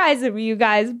roll your eyes at me, you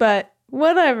guys, but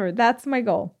whatever, that's my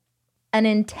goal. An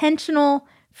intentional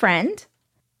friend,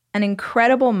 an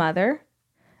incredible mother,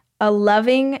 a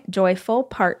loving, joyful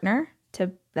partner,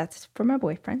 that's for my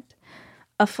boyfriend,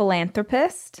 a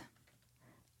philanthropist,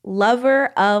 lover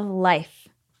of life,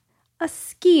 a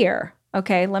skier.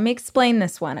 Okay, let me explain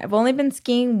this one. I've only been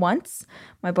skiing once.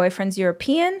 My boyfriend's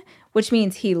European, which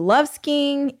means he loves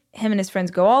skiing. Him and his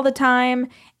friends go all the time.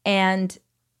 And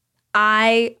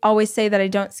I always say that I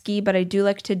don't ski, but I do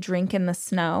like to drink in the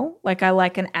snow. Like I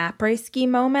like an après-ski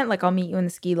moment. Like I'll meet you in the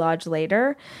ski lodge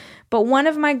later. But one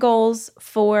of my goals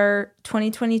for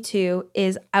 2022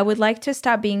 is I would like to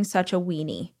stop being such a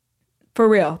weenie. For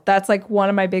real. That's like one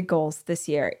of my big goals this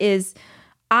year is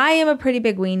I am a pretty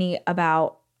big weenie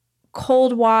about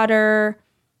cold water,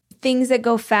 things that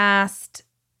go fast,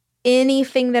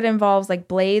 anything that involves like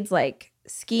blades, like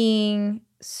skiing,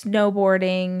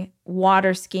 snowboarding,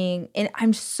 water skiing. And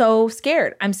I'm so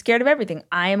scared. I'm scared of everything.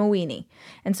 I am a weenie.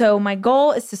 And so my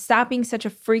goal is to stop being such a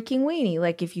freaking weenie.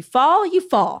 Like if you fall, you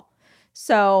fall.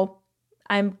 So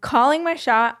I'm calling my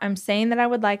shot. I'm saying that I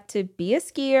would like to be a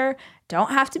skier.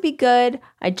 Don't have to be good.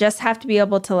 I just have to be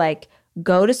able to like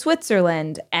go to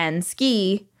Switzerland and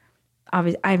ski.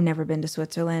 Obviously, I've never been to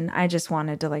Switzerland. I just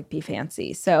wanted to like be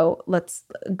fancy. So let's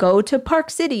go to Park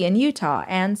City in Utah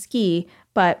and ski.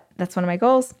 But that's one of my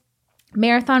goals.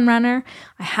 Marathon runner.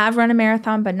 I have run a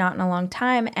marathon, but not in a long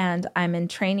time. And I'm in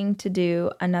training to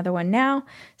do another one now.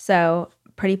 So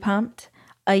pretty pumped.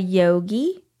 A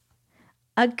yogi.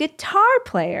 A guitar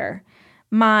player.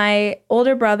 My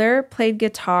older brother played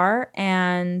guitar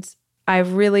and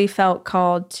I've really felt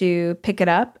called to pick it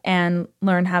up and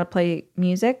learn how to play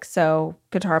music. So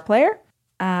guitar player,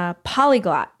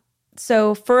 polyglot.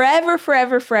 So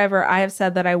forever, I have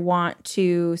said that I want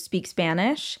to speak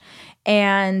Spanish.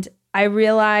 And I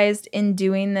realized in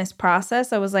doing this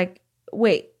process, I was like,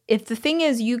 wait, if the thing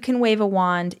is you can wave a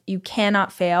wand, you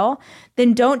cannot fail,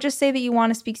 then don't just say that you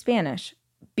want to speak Spanish.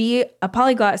 Be a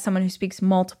polyglot as someone who speaks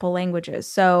multiple languages.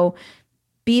 So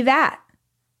be that.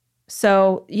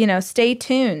 So, stay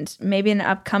tuned. Maybe an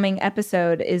upcoming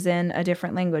episode is in a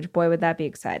different language. Boy, would that be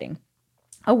exciting.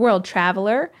 A world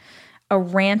traveler, a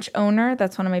ranch owner.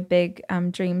 That's one of my big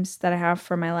dreams that I have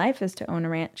for my life is to own a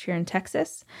ranch here in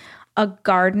Texas. A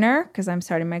gardener, because I'm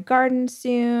starting my garden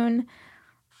soon.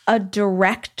 A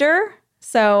director.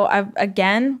 So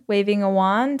again, waving a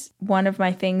wand. One of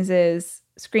my things is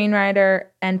screenwriter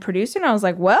and producer. And I was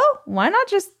like, well, why not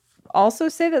just also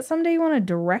say that someday you want to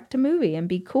direct a movie and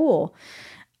be cool.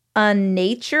 A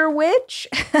nature witch.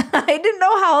 I didn't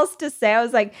know how else to say. I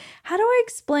was like, how do I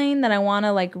explain that I want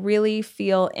to like really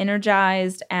feel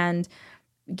energized and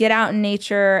get out in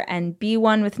nature and be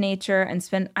one with nature and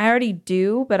spend, I already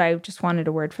do, but I just wanted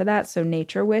a word for that. So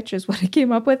nature witch is what I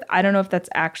came up with. I don't know if that's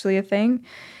actually a thing.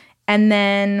 And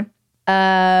then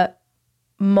a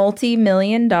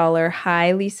multi-million-dollar,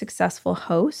 highly successful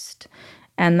host.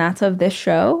 And that's of this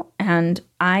show. And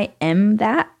I am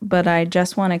that, but I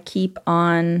just want to keep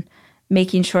on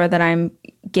making sure that I'm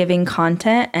giving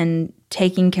content and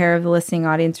taking care of the listening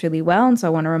audience really well. And so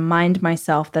I want to remind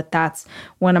myself that that's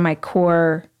one of my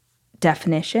core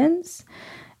definitions.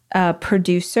 A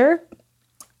producer,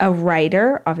 a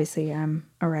writer. Obviously, I'm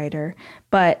a writer.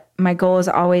 But my goal is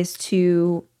always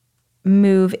to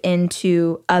move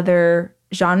into other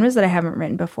genres that I haven't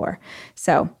written before.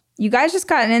 So you guys just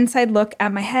got an inside look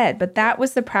at my head, but that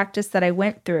was the practice that I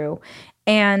went through.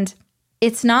 And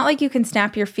it's not like you can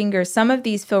snap your fingers. Some of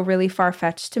these feel really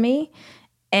far-fetched to me,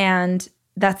 and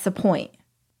that's the point.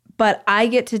 But I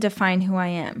get to define who I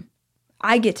am.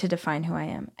 I get to define who I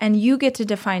am, and you get to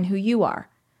define who you are.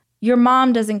 Your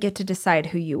mom doesn't get to decide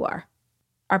who you are.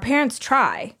 Our parents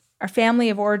try. Our family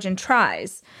of origin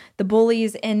tries. The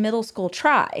bullies in middle school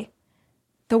try.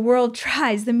 The world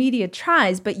tries, the media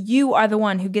tries, but you are the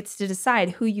one who gets to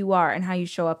decide who you are and how you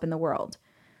show up in the world.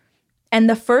 And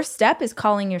the first step is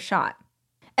calling your shot.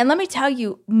 And let me tell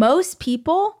you, most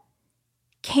people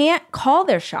can't call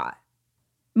their shot.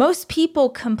 Most people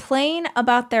complain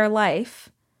about their life,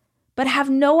 but have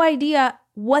no idea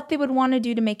what they would want to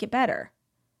do to make it better.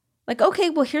 Like, okay,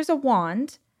 well, here's a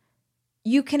wand.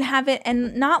 You can have it,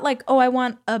 and not like, oh, I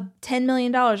want a $10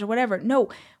 million or whatever. No,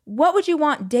 what would you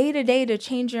want day to day to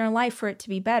change in your life for it to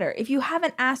be better? If you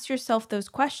haven't asked yourself those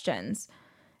questions,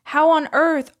 how on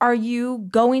earth are you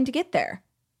going to get there?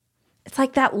 It's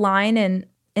like that line in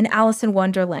Alice in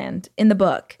Wonderland in the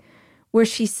book where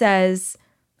she says,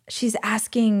 she's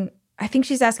asking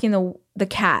the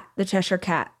cat, the Cheshire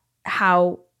Cat,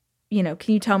 how,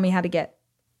 can you tell me how to get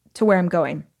to where I'm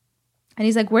going? And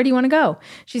he's like, where do you want to go?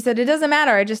 She said, it doesn't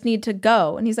matter. I just need to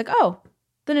go. And he's like, oh,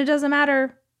 then it doesn't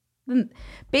matter. Then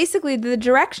basically, the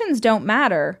directions don't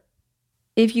matter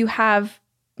if you have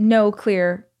no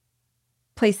clear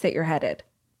place that you're headed.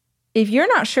 If you're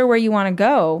not sure where you want to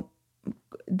go,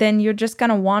 then you're just going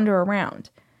to wander around.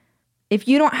 If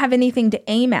you don't have anything to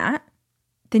aim at,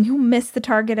 then you'll miss the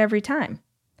target every time.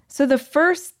 So the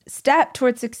first step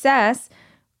towards success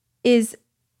is,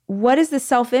 what is the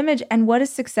self-image and what does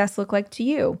success look like to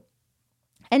you?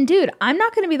 And dude, I'm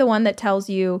not going to be the one that tells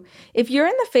you, if you're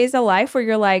in the phase of life where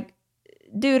you're like,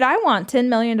 dude, I want $10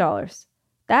 million.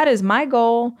 That is my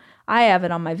goal. I have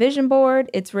it on my vision board.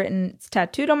 It's written, it's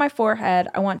tattooed on my forehead.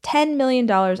 I want $10 million.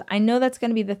 I know that's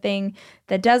going to be the thing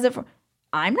that does it.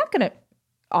 I'm not going to.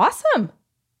 Awesome.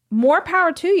 More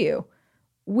power to you.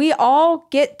 We all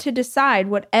get to decide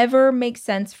whatever makes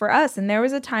sense for us. And there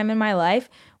was a time in my life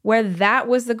where that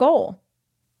was the goal.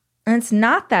 And it's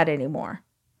not that anymore.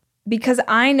 Because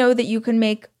I know that you can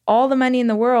make all the money in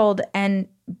the world and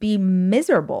be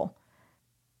miserable.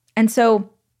 And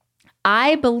so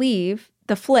I believe,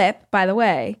 the flip, by the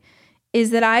way,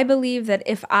 is that I believe that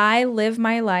if I live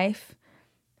my life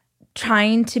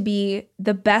trying to be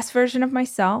the best version of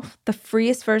myself, the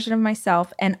freest version of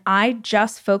myself, and I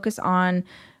just focus on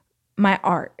my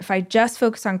art, if I just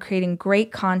focus on creating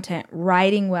great content,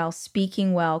 writing well,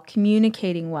 speaking well,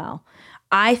 communicating well,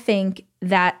 I think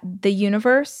that the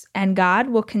universe and God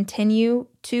will continue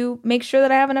to make sure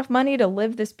that I have enough money to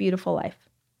live this beautiful life.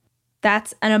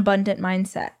 That's an abundant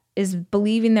mindset, is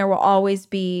believing I will always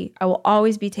be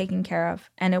taken care of,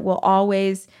 and it will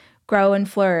always grow and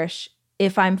flourish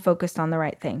if I'm focused on the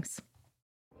right things.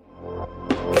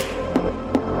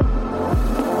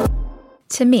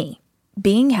 To me,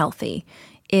 being healthy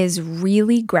is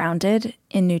really grounded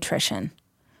in nutrition.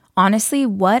 Honestly,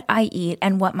 what I eat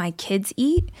and what my kids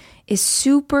eat is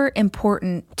super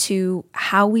important to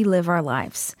how we live our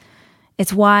lives.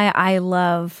 It's why I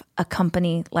love a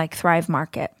company like Thrive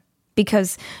Market,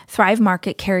 because Thrive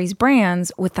Market carries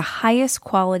brands with the highest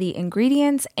quality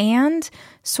ingredients and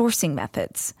sourcing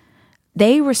methods.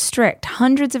 They restrict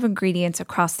hundreds of ingredients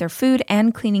across their food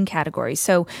and cleaning categories.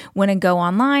 So when I go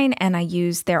online and I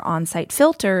use their on-site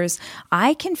filters,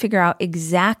 I can figure out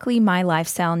exactly my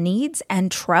lifestyle needs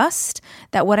and trust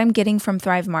that what I'm getting from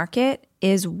Thrive Market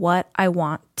is what I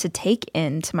want to take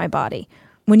into my body.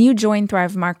 When you join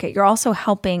Thrive Market, you're also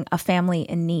helping a family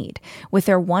in need with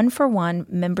their 1-for-1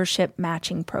 membership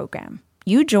matching program.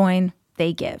 You join,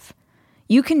 they give.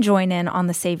 You can join in on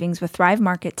the savings with Thrive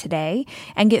Market today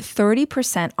and get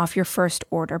 30% off your first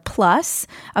order, plus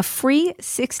a free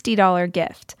 $60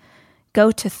 gift. Go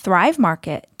to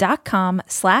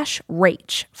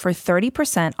thrivemarket.com/rach for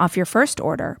 30% off your first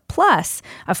order, plus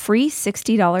a free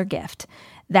 $60 gift.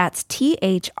 That's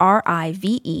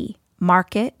THRIVE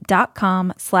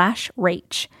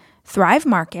market.com/rach.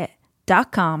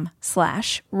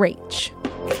 thrivemarket.com/rach.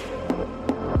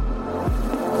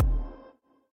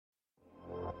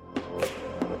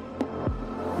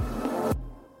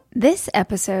 This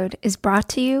episode is brought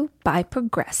to you by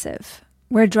Progressive,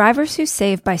 where drivers who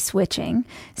save by switching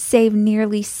save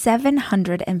nearly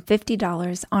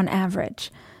 $750 on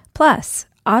average. Plus,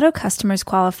 auto customers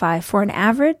qualify for an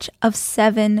average of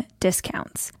 7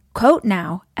 discounts. Quote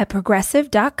now at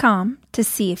progressive.com to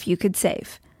see if you could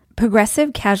save.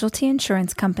 Progressive Casualty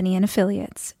Insurance Company and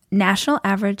Affiliates. National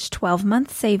average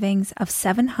 12-month savings of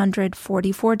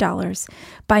 $744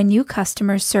 by new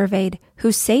customers surveyed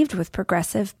who saved with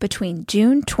Progressive between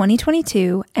June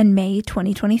 2022 and May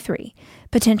 2023.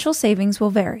 Potential savings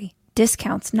will vary.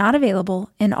 Discounts not available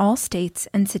in all states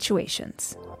and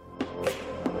situations.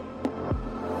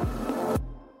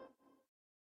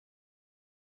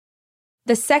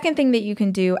 The second thing that you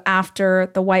can do after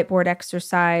the whiteboard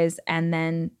exercise and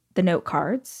then the note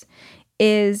cards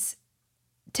is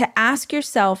to ask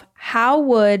yourself, how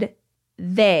would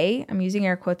I'm using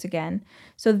air quotes again.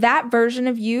 So that version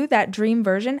of you, that dream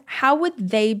version, how would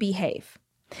they behave?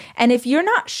 And if you're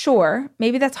not sure,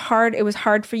 maybe that's hard. It was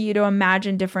hard for you to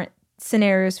imagine different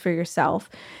scenarios for yourself.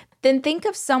 Then think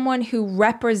of someone who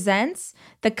represents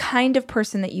the kind of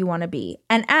person that you want to be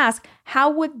and ask, how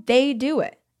would they do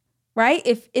it? Right?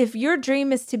 If your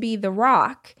dream is to be The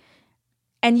Rock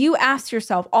and you ask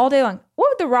yourself all day long, what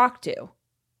would The Rock do?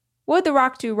 What would The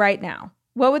Rock do right now?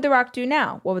 What would The Rock do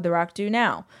now? What would The Rock do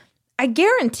now? I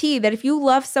guarantee that if you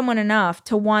love someone enough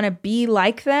to want to be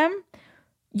like them,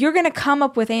 you're going to come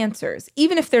up with answers,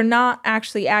 even if they're not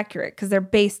actually accurate because they're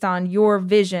based on your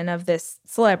vision of this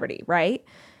celebrity, right?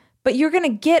 But you're going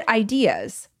to get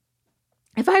ideas.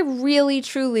 If I really,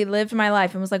 truly lived my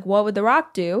life and was like, what would The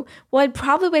Rock do? Well, I'd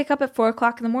probably wake up at 4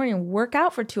 o'clock in the morning and work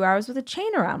out for 2 hours with a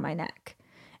chain around my neck.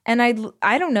 And I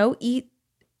don't know, eat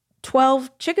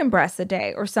 12 chicken breasts a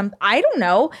day or something. I don't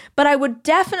know, but I would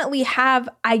definitely have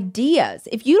ideas.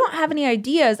 If you don't have any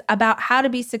ideas about how to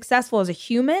be successful as a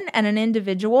human and an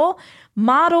individual,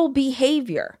 model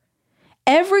behavior.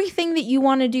 Everything that you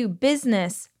want to do,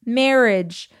 business,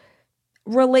 marriage,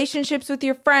 relationships with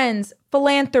your friends,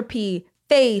 philanthropy,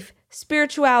 faith,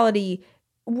 spirituality,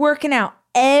 working out,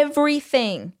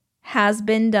 everything has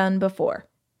been done before.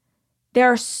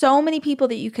 There are so many people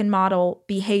that you can model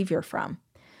behavior from.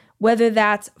 Whether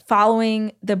that's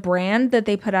following the brand that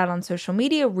they put out on social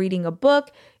media, reading a book,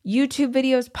 YouTube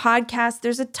videos, podcasts,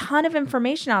 there's a ton of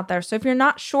information out there. So if you're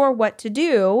not sure what to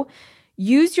do,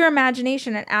 use your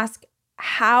imagination and ask,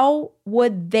 how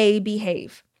would they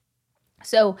behave?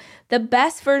 So the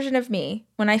best version of me,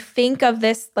 when I think of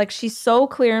this, like she's so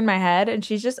clear in my head and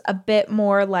she's just a bit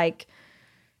more like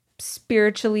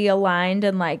spiritually aligned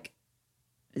and like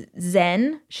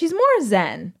Zen. She's more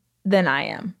Zen than I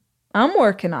am. I'm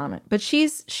working on it, but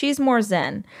she's more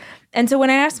Zen. And so when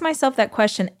I ask myself that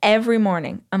question every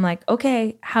morning, I'm like,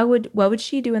 okay, what would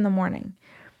she do in the morning?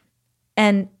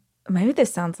 And maybe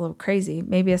this sounds a little crazy.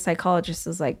 Maybe a psychologist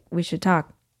is like, we should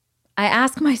talk. I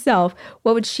ask myself,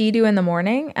 what would she do in the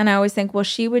morning? And I always think, well,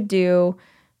 she would do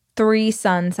 3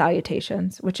 sun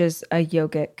salutations, which is a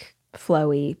yogic,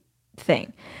 flowy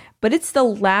thing. But it's the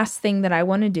last thing that I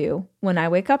want to do when I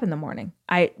wake up in the morning.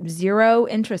 I zero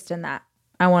interest in that.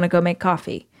 I want to go make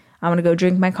coffee. I want to go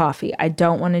drink my coffee. I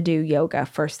don't want to do yoga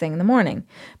first thing in the morning.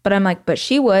 But I'm like, but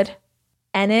she would.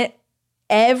 And it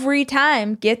every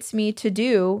time gets me to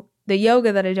do the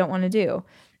yoga that I don't want to do.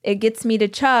 It gets me to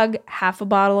chug half a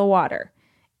bottle of water.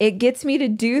 It gets me to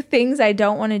do things I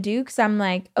don't want to do because I'm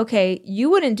like, okay, you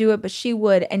wouldn't do it, but she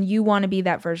would. And you want to be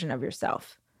that version of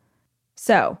yourself.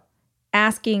 So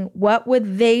asking, what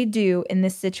would they do in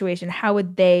this situation? How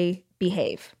would they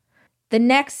behave? The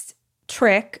next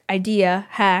trick, idea,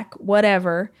 hack,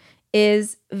 whatever,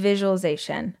 is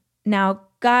visualization. Now,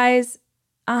 guys,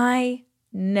 I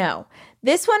know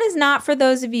this one is not for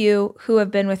those of you who have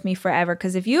been with me forever,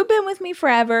 because if you've been with me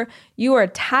forever, you are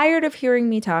tired of hearing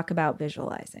me talk about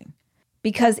visualizing.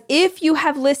 Because if you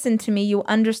have listened to me, you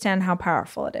understand how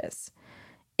powerful it is.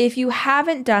 If you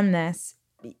haven't done this,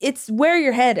 it's where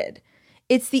you're headed.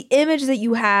 It's the image that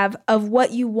you have of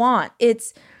what you want.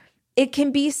 It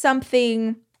can be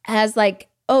something as like,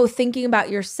 oh, thinking about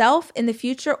yourself in the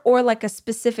future or like a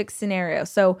specific scenario.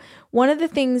 So one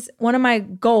of my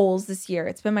goals this year,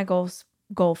 it's been my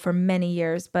goal for many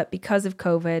years, but because of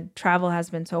COVID, travel has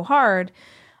been so hard.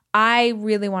 I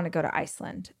really want to go to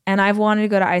Iceland, and I've wanted to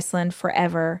go to Iceland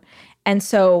forever. And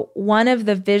so one of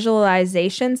the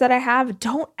visualizations that I have,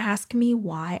 don't ask me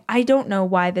why. I don't know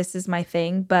why this is my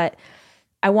thing, but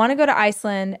I want to go to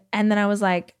Iceland. And then I was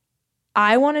like,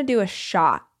 I want to do a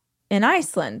shot in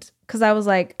Iceland because I was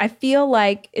like, I feel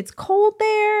like it's cold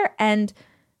there and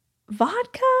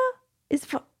vodka is,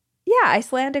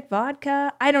 Icelandic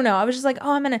vodka. I don't know. I was just like,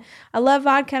 I love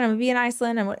vodka and I'm going to be in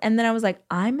Iceland. And then I was like,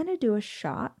 I'm going to do a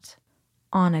shot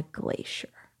on a glacier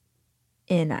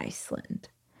in Iceland.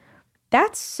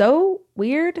 That's so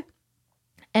weird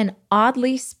and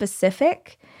oddly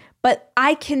specific. But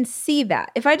I can see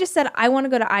that. If I just said, I want to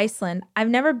go to Iceland,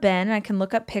 I've never been, and I can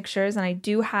look up pictures, and I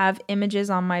do have images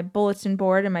on my bulletin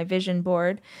board and my vision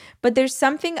board. But there's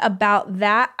something about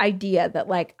that idea that,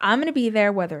 like, I'm going to be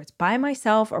there, whether it's by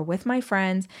myself or with my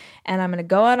friends, and I'm going to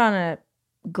go out on a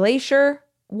glacier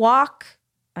walk.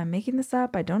 I'm making this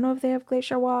up. I don't know if they have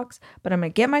glacier walks, but I'm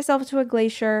going to get myself to a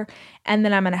glacier, and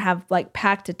then I'm going to have like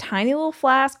packed a tiny little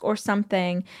flask or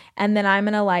something, and then I'm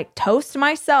going to like toast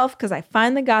myself because I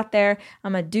finally got there.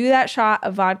 I'm going to do that shot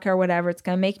of vodka or whatever. It's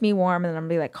going to make me warm, and then I'm going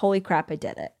to be like, holy crap, I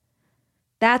did it.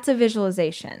 That's a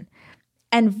visualization.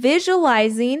 And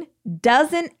visualizing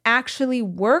doesn't actually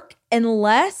work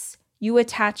unless you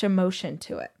attach emotion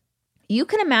to it. You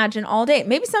can imagine all day.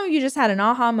 Maybe some of you just had an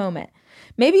aha moment.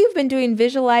 Maybe you've been doing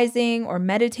visualizing or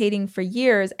meditating for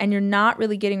years and you're not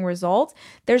really getting results.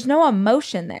 There's no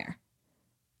emotion there.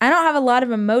 I don't have a lot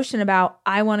of emotion about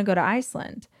I want to go to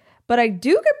Iceland, but I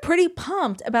do get pretty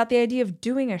pumped about the idea of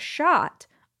doing a shot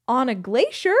on a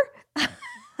glacier.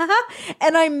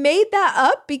 And I made that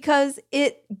up because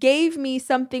it gave me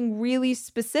something really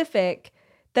specific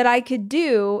that I could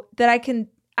do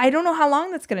I don't know how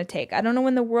long that's going to take. I don't know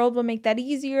when the world will make that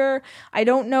easier. I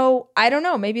don't know.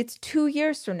 Maybe it's 2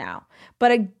 years from now,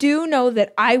 but I do know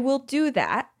that I will do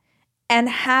that. And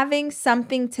having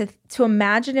something to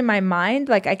imagine in my mind,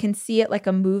 like I can see it like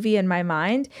a movie in my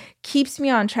mind, keeps me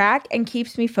on track and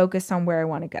keeps me focused on where I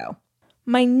want to go.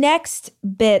 My next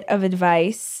bit of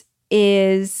advice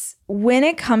is when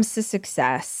it comes to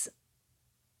success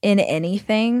in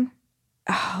anything,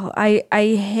 I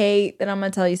hate that I'm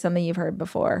going to tell you something you've heard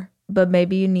before, but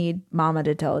maybe you need mama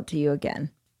to tell it to you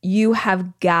again. You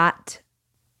have got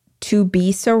to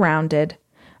be surrounded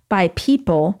by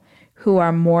people who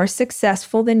are more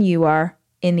successful than you are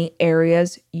in the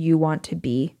areas you want to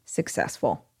be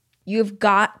successful. You have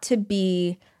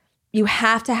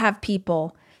to have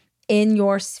people in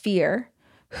your sphere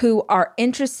who are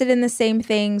interested in the same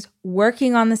things,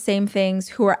 working on the same things,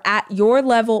 who are at your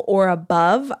level or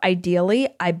above, ideally,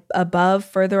 above,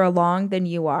 further along than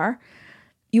you are.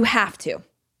 You have to.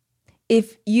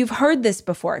 If you've heard this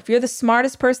before, if you're the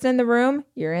smartest person in the room,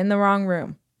 you're in the wrong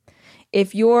room.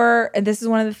 And this is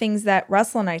one of the things that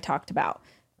Russell and I talked about,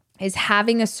 is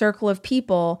having a circle of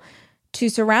people to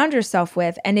surround yourself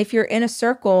with. And if you're in a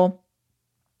circle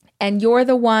and you're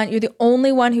the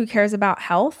only one who cares about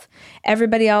health,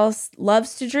 everybody else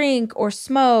loves to drink or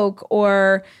smoke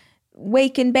or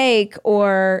wake and bake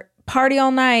or party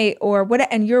all night or what,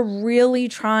 and you're really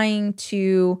trying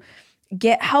to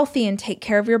get healthy and take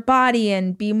care of your body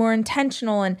and be more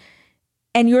intentional,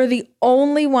 and you're the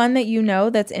only one that you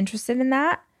know that's interested in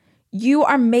that, you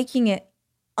are making it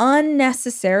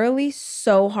unnecessarily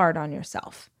so hard on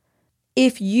yourself.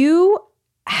 If you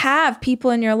have people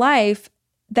in your life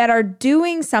that are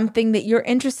doing something that you're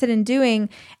interested in doing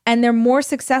and they're more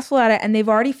successful at it and they've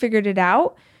already figured it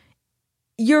out,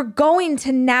 you're going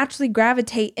to naturally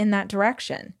gravitate in that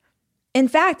direction. In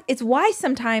fact, it's why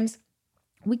sometimes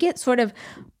we get sort of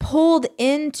pulled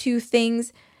into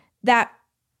things that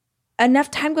enough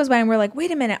time goes by and we're like,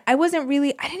 wait a minute, I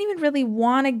didn't even really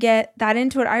want to get that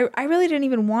into it. I really didn't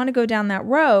even want to go down that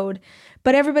road,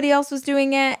 but everybody else was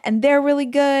doing it and they're really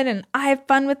good and I have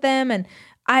fun with them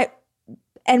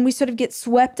and we sort of get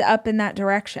swept up in that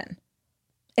direction.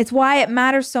 It's why it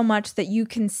matters so much that you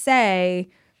can say,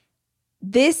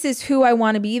 this is who I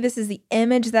want to be. This is the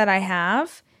image that I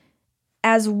have,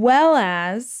 as well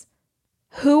as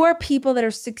who are people that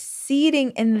are succeeding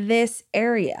in this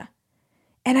area.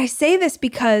 And I say this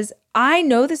because I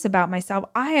know this about myself.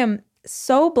 I am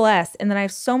so blessed in that I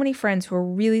have so many friends who are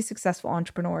really successful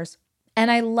entrepreneurs. And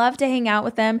I love to hang out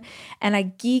with them and I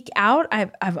geek out.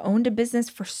 I've owned a business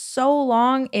for so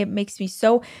long. It makes me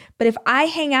so, but if I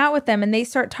hang out with them and they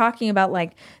start talking about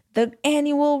like the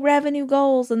annual revenue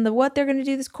goals and what they're going to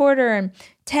do this quarter and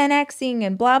 10xing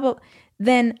and blah, blah,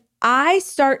 then I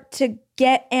start to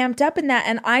get amped up in that.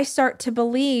 And I start to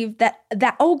believe that,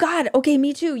 oh God, okay,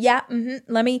 me too. Yeah. And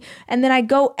then I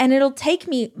go and it'll take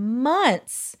me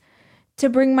months to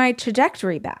bring my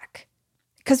trajectory back.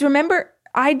 Because remember,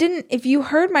 if you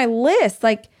heard my list,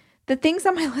 like the things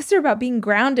on my list are about being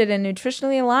grounded and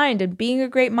nutritionally aligned and being a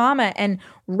great mama and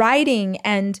writing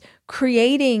and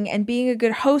creating and being a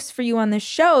good host for you on this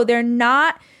show. They're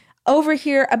not over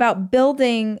here about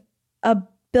building a $1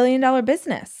 billion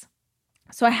business.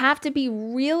 So I have to be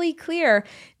really clear,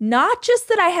 not just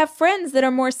that I have friends that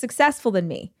are more successful than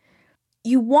me.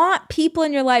 You want people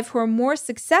in your life who are more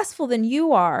successful than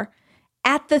you are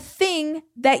at the thing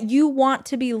that you want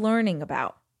to be learning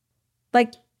about.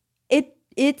 Like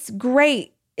it's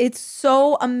great. It's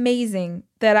so amazing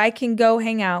that I can go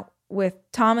hang out with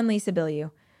Tom and Lisa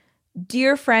Bilyeu.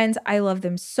 Dear friends, I love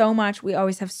them so much. We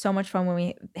always have so much fun when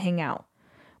we hang out.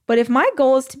 But if my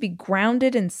goal is to be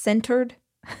grounded and centered,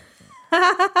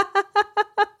 if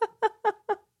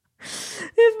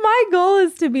my goal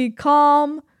is to be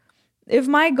calm, if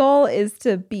my goal is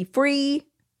to be free,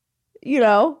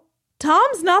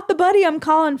 Tom's not the buddy I'm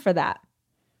calling for that.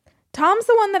 Tom's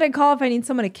the one that I call if I need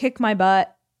someone to kick my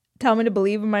butt, tell me to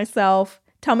believe in myself,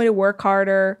 tell me to work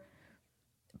harder.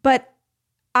 But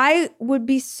I would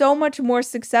be so much more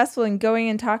successful in going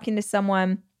and talking to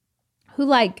someone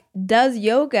who does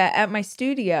yoga at my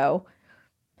studio,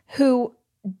 who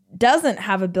doesn't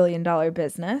have $1 billion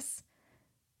business,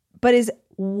 but is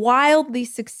wildly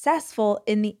successful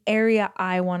in the area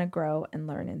I want to grow and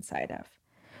learn inside of.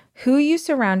 Who you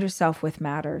surround yourself with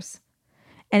matters.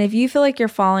 And if you feel like you're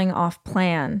falling off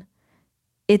plan,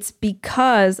 it's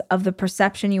because of the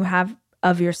perception you have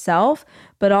of yourself,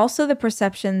 but also the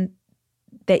perception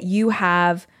that you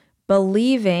have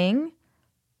believing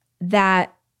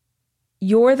that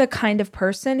you're the kind of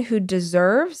person who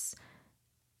deserves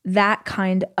that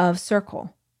kind of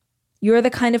circle. You're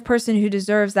the kind of person who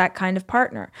deserves that kind of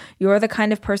partner. You're the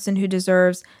kind of person who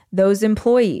deserves those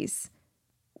employees.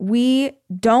 We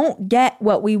don't get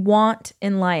what we want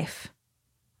in life.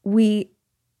 We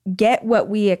get what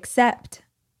we accept.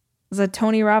 It's a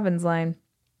Tony Robbins line.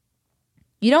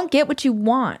 You don't get what you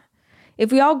want.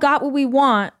 If we all got what we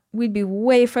want, we'd be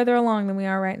way further along than we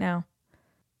are right now.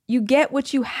 You get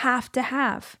what you have to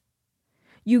have.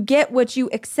 You get what you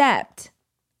accept.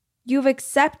 You've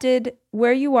accepted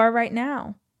where you are right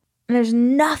now. And there's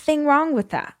nothing wrong with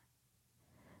that.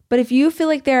 But if you feel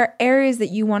like there are areas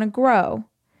that you want to grow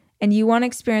and you want to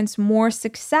experience more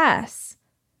success,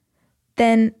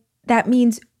 then that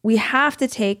means we have to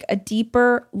take a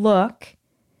deeper look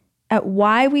at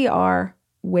why we are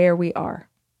where we are.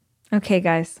 Okay,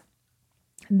 guys,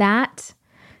 that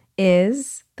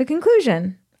is the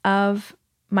conclusion of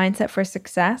Mindset for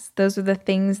Success. Those are the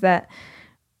things that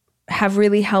have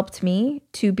really helped me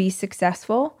to be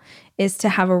successful, is to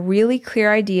have a really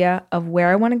clear idea of where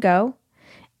I want to go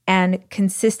and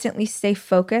consistently stay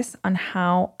focused on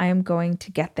how I am going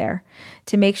to get there,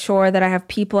 to make sure that I have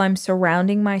people I'm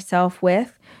surrounding myself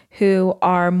with who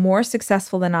are more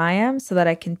successful than I am, so that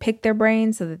I can pick their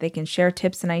brains, so that they can share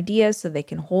tips and ideas, so they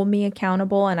can hold me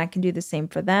accountable and I can do the same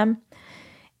for them.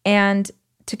 And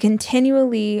to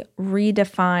continually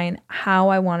redefine how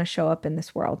I want to show up in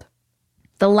this world.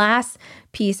 The last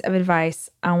piece of advice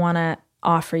I want to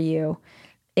offer you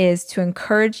is to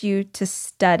encourage you to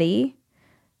study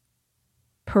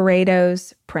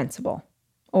Pareto's principle,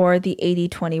 or the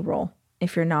 80-20 rule.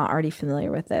 If you're not already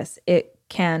familiar with this, it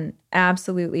can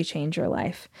absolutely change your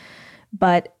life.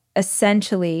 But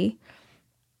essentially,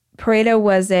 Pareto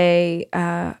was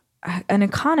an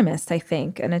economist, I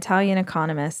think, an Italian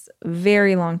economist,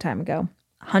 very long time ago,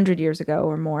 100 years ago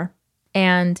or more.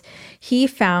 And he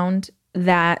found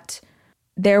that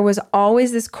there was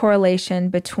always this correlation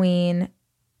between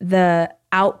the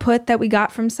output that we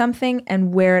got from something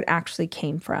and where it actually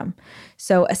came from.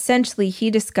 So essentially, he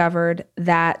discovered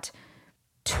that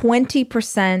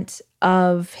 20%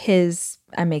 of his,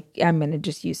 I'm going to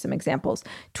just use some examples.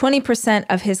 20%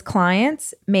 of his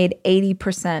clients made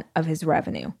 80% of his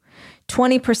revenue.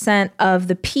 20% of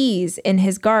the peas in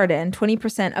his garden,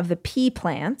 20% of the pea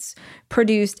plants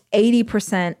produced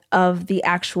 80% of the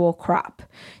actual crop.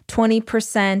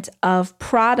 20% of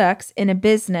products in a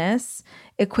business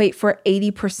equate for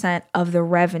 80% of the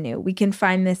revenue. We can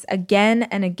find this again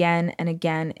and again and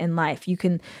again in life. You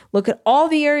can look at all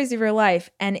the areas of your life,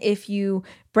 and if you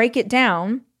break it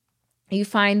down, you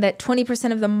find that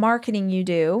 20% of the marketing you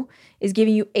do is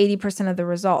giving you 80% of the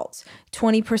results.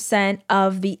 20%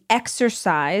 of the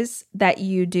exercise that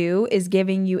you do is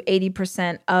giving you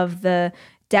 80% of the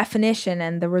definition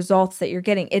and the results that you're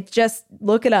getting. It's just,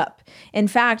 look it up. In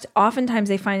fact, oftentimes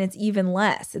they find it's even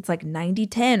less. It's like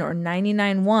 90-10 or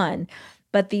 99-1.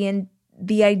 But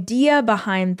the idea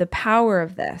behind the power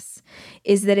of this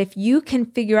is that if you can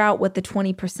figure out what the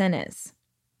 20% is,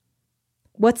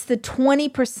 what's the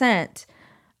 20%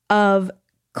 of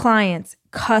clients,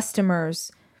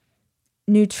 customers,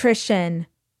 nutrition,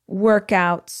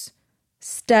 workouts,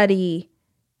 study,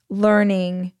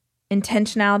 learning,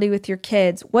 intentionality with your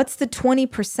kids? What's the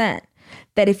 20%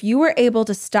 that if you were able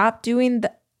to stop doing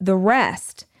the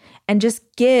rest and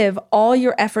just give all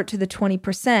your effort to the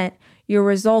 20%, your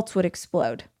results would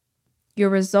explode. Your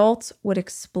results would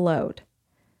explode.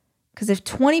 Because if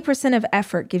 20% of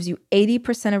effort gives you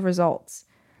 80% of results,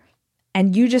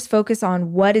 and you just focus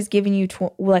on what is giving you,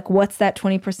 what's that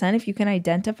 20%, if you can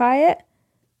identify it,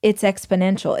 it's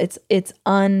exponential. It's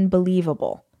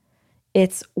unbelievable.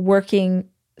 It's working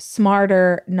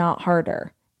smarter, not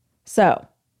harder. So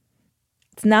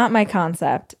it's not my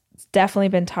concept. It's definitely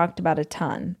been talked about a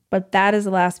ton, but that is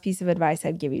the last piece of advice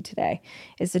I'd give you today,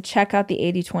 is to check out the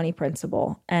 80-20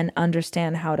 principle and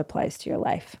understand how it applies to your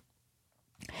life.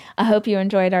 I hope you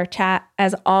enjoyed our chat.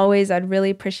 As always, I'd really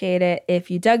appreciate it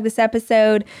if you dug this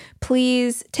episode.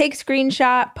 Please take a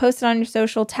screenshot, post it on your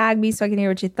social, tag me so I can hear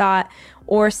what you thought,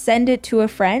 or send it to a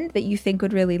friend that you think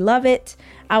would really love it.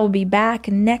 I will be back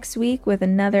next week with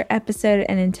another episode.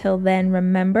 And until then,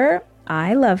 remember,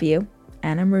 I love you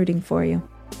and I'm rooting for you.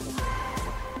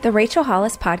 The Rachel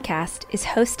Hollis Podcast is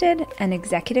hosted and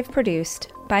executive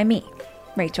produced by me,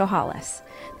 Rachel Hollis.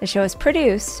 The show is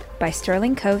produced by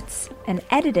Sterling Coates and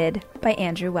edited by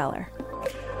Andrew Weller.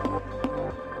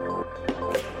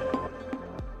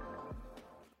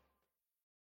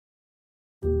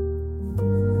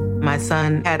 My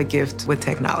son had a gift with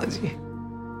technology.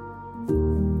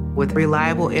 With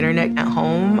reliable internet at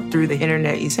home through the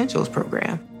Internet Essentials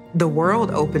program, the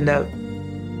world opened up.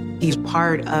 He's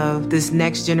part of this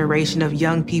next generation of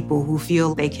young people who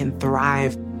feel they can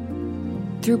thrive.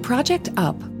 Through Project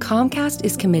UP, Comcast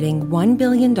is committing $1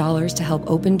 billion to help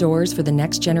open doors for the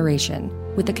next generation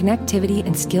with the connectivity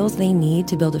and skills they need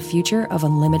to build a future of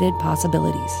unlimited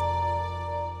possibilities.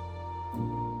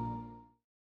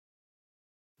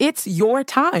 It's your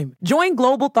time. Join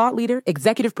global thought leader,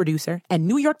 executive producer, and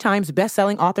New York Times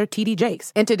bestselling author T.D.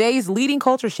 Jakes and today's leading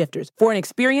culture shifters for an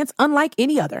experience unlike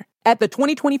any other. At the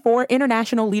 2024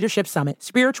 International Leadership Summit,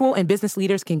 spiritual and business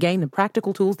leaders can gain the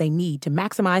practical tools they need to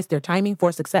maximize their timing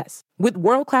for success. With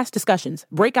world-class discussions,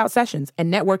 breakout sessions,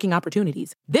 and networking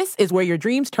opportunities, this is where your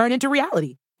dreams turn into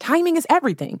reality. Timing is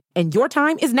everything, and your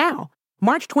time is now.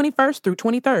 March 21st through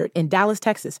 23rd in Dallas,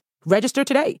 Texas. Register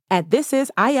today at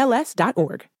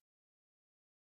thisisils.org.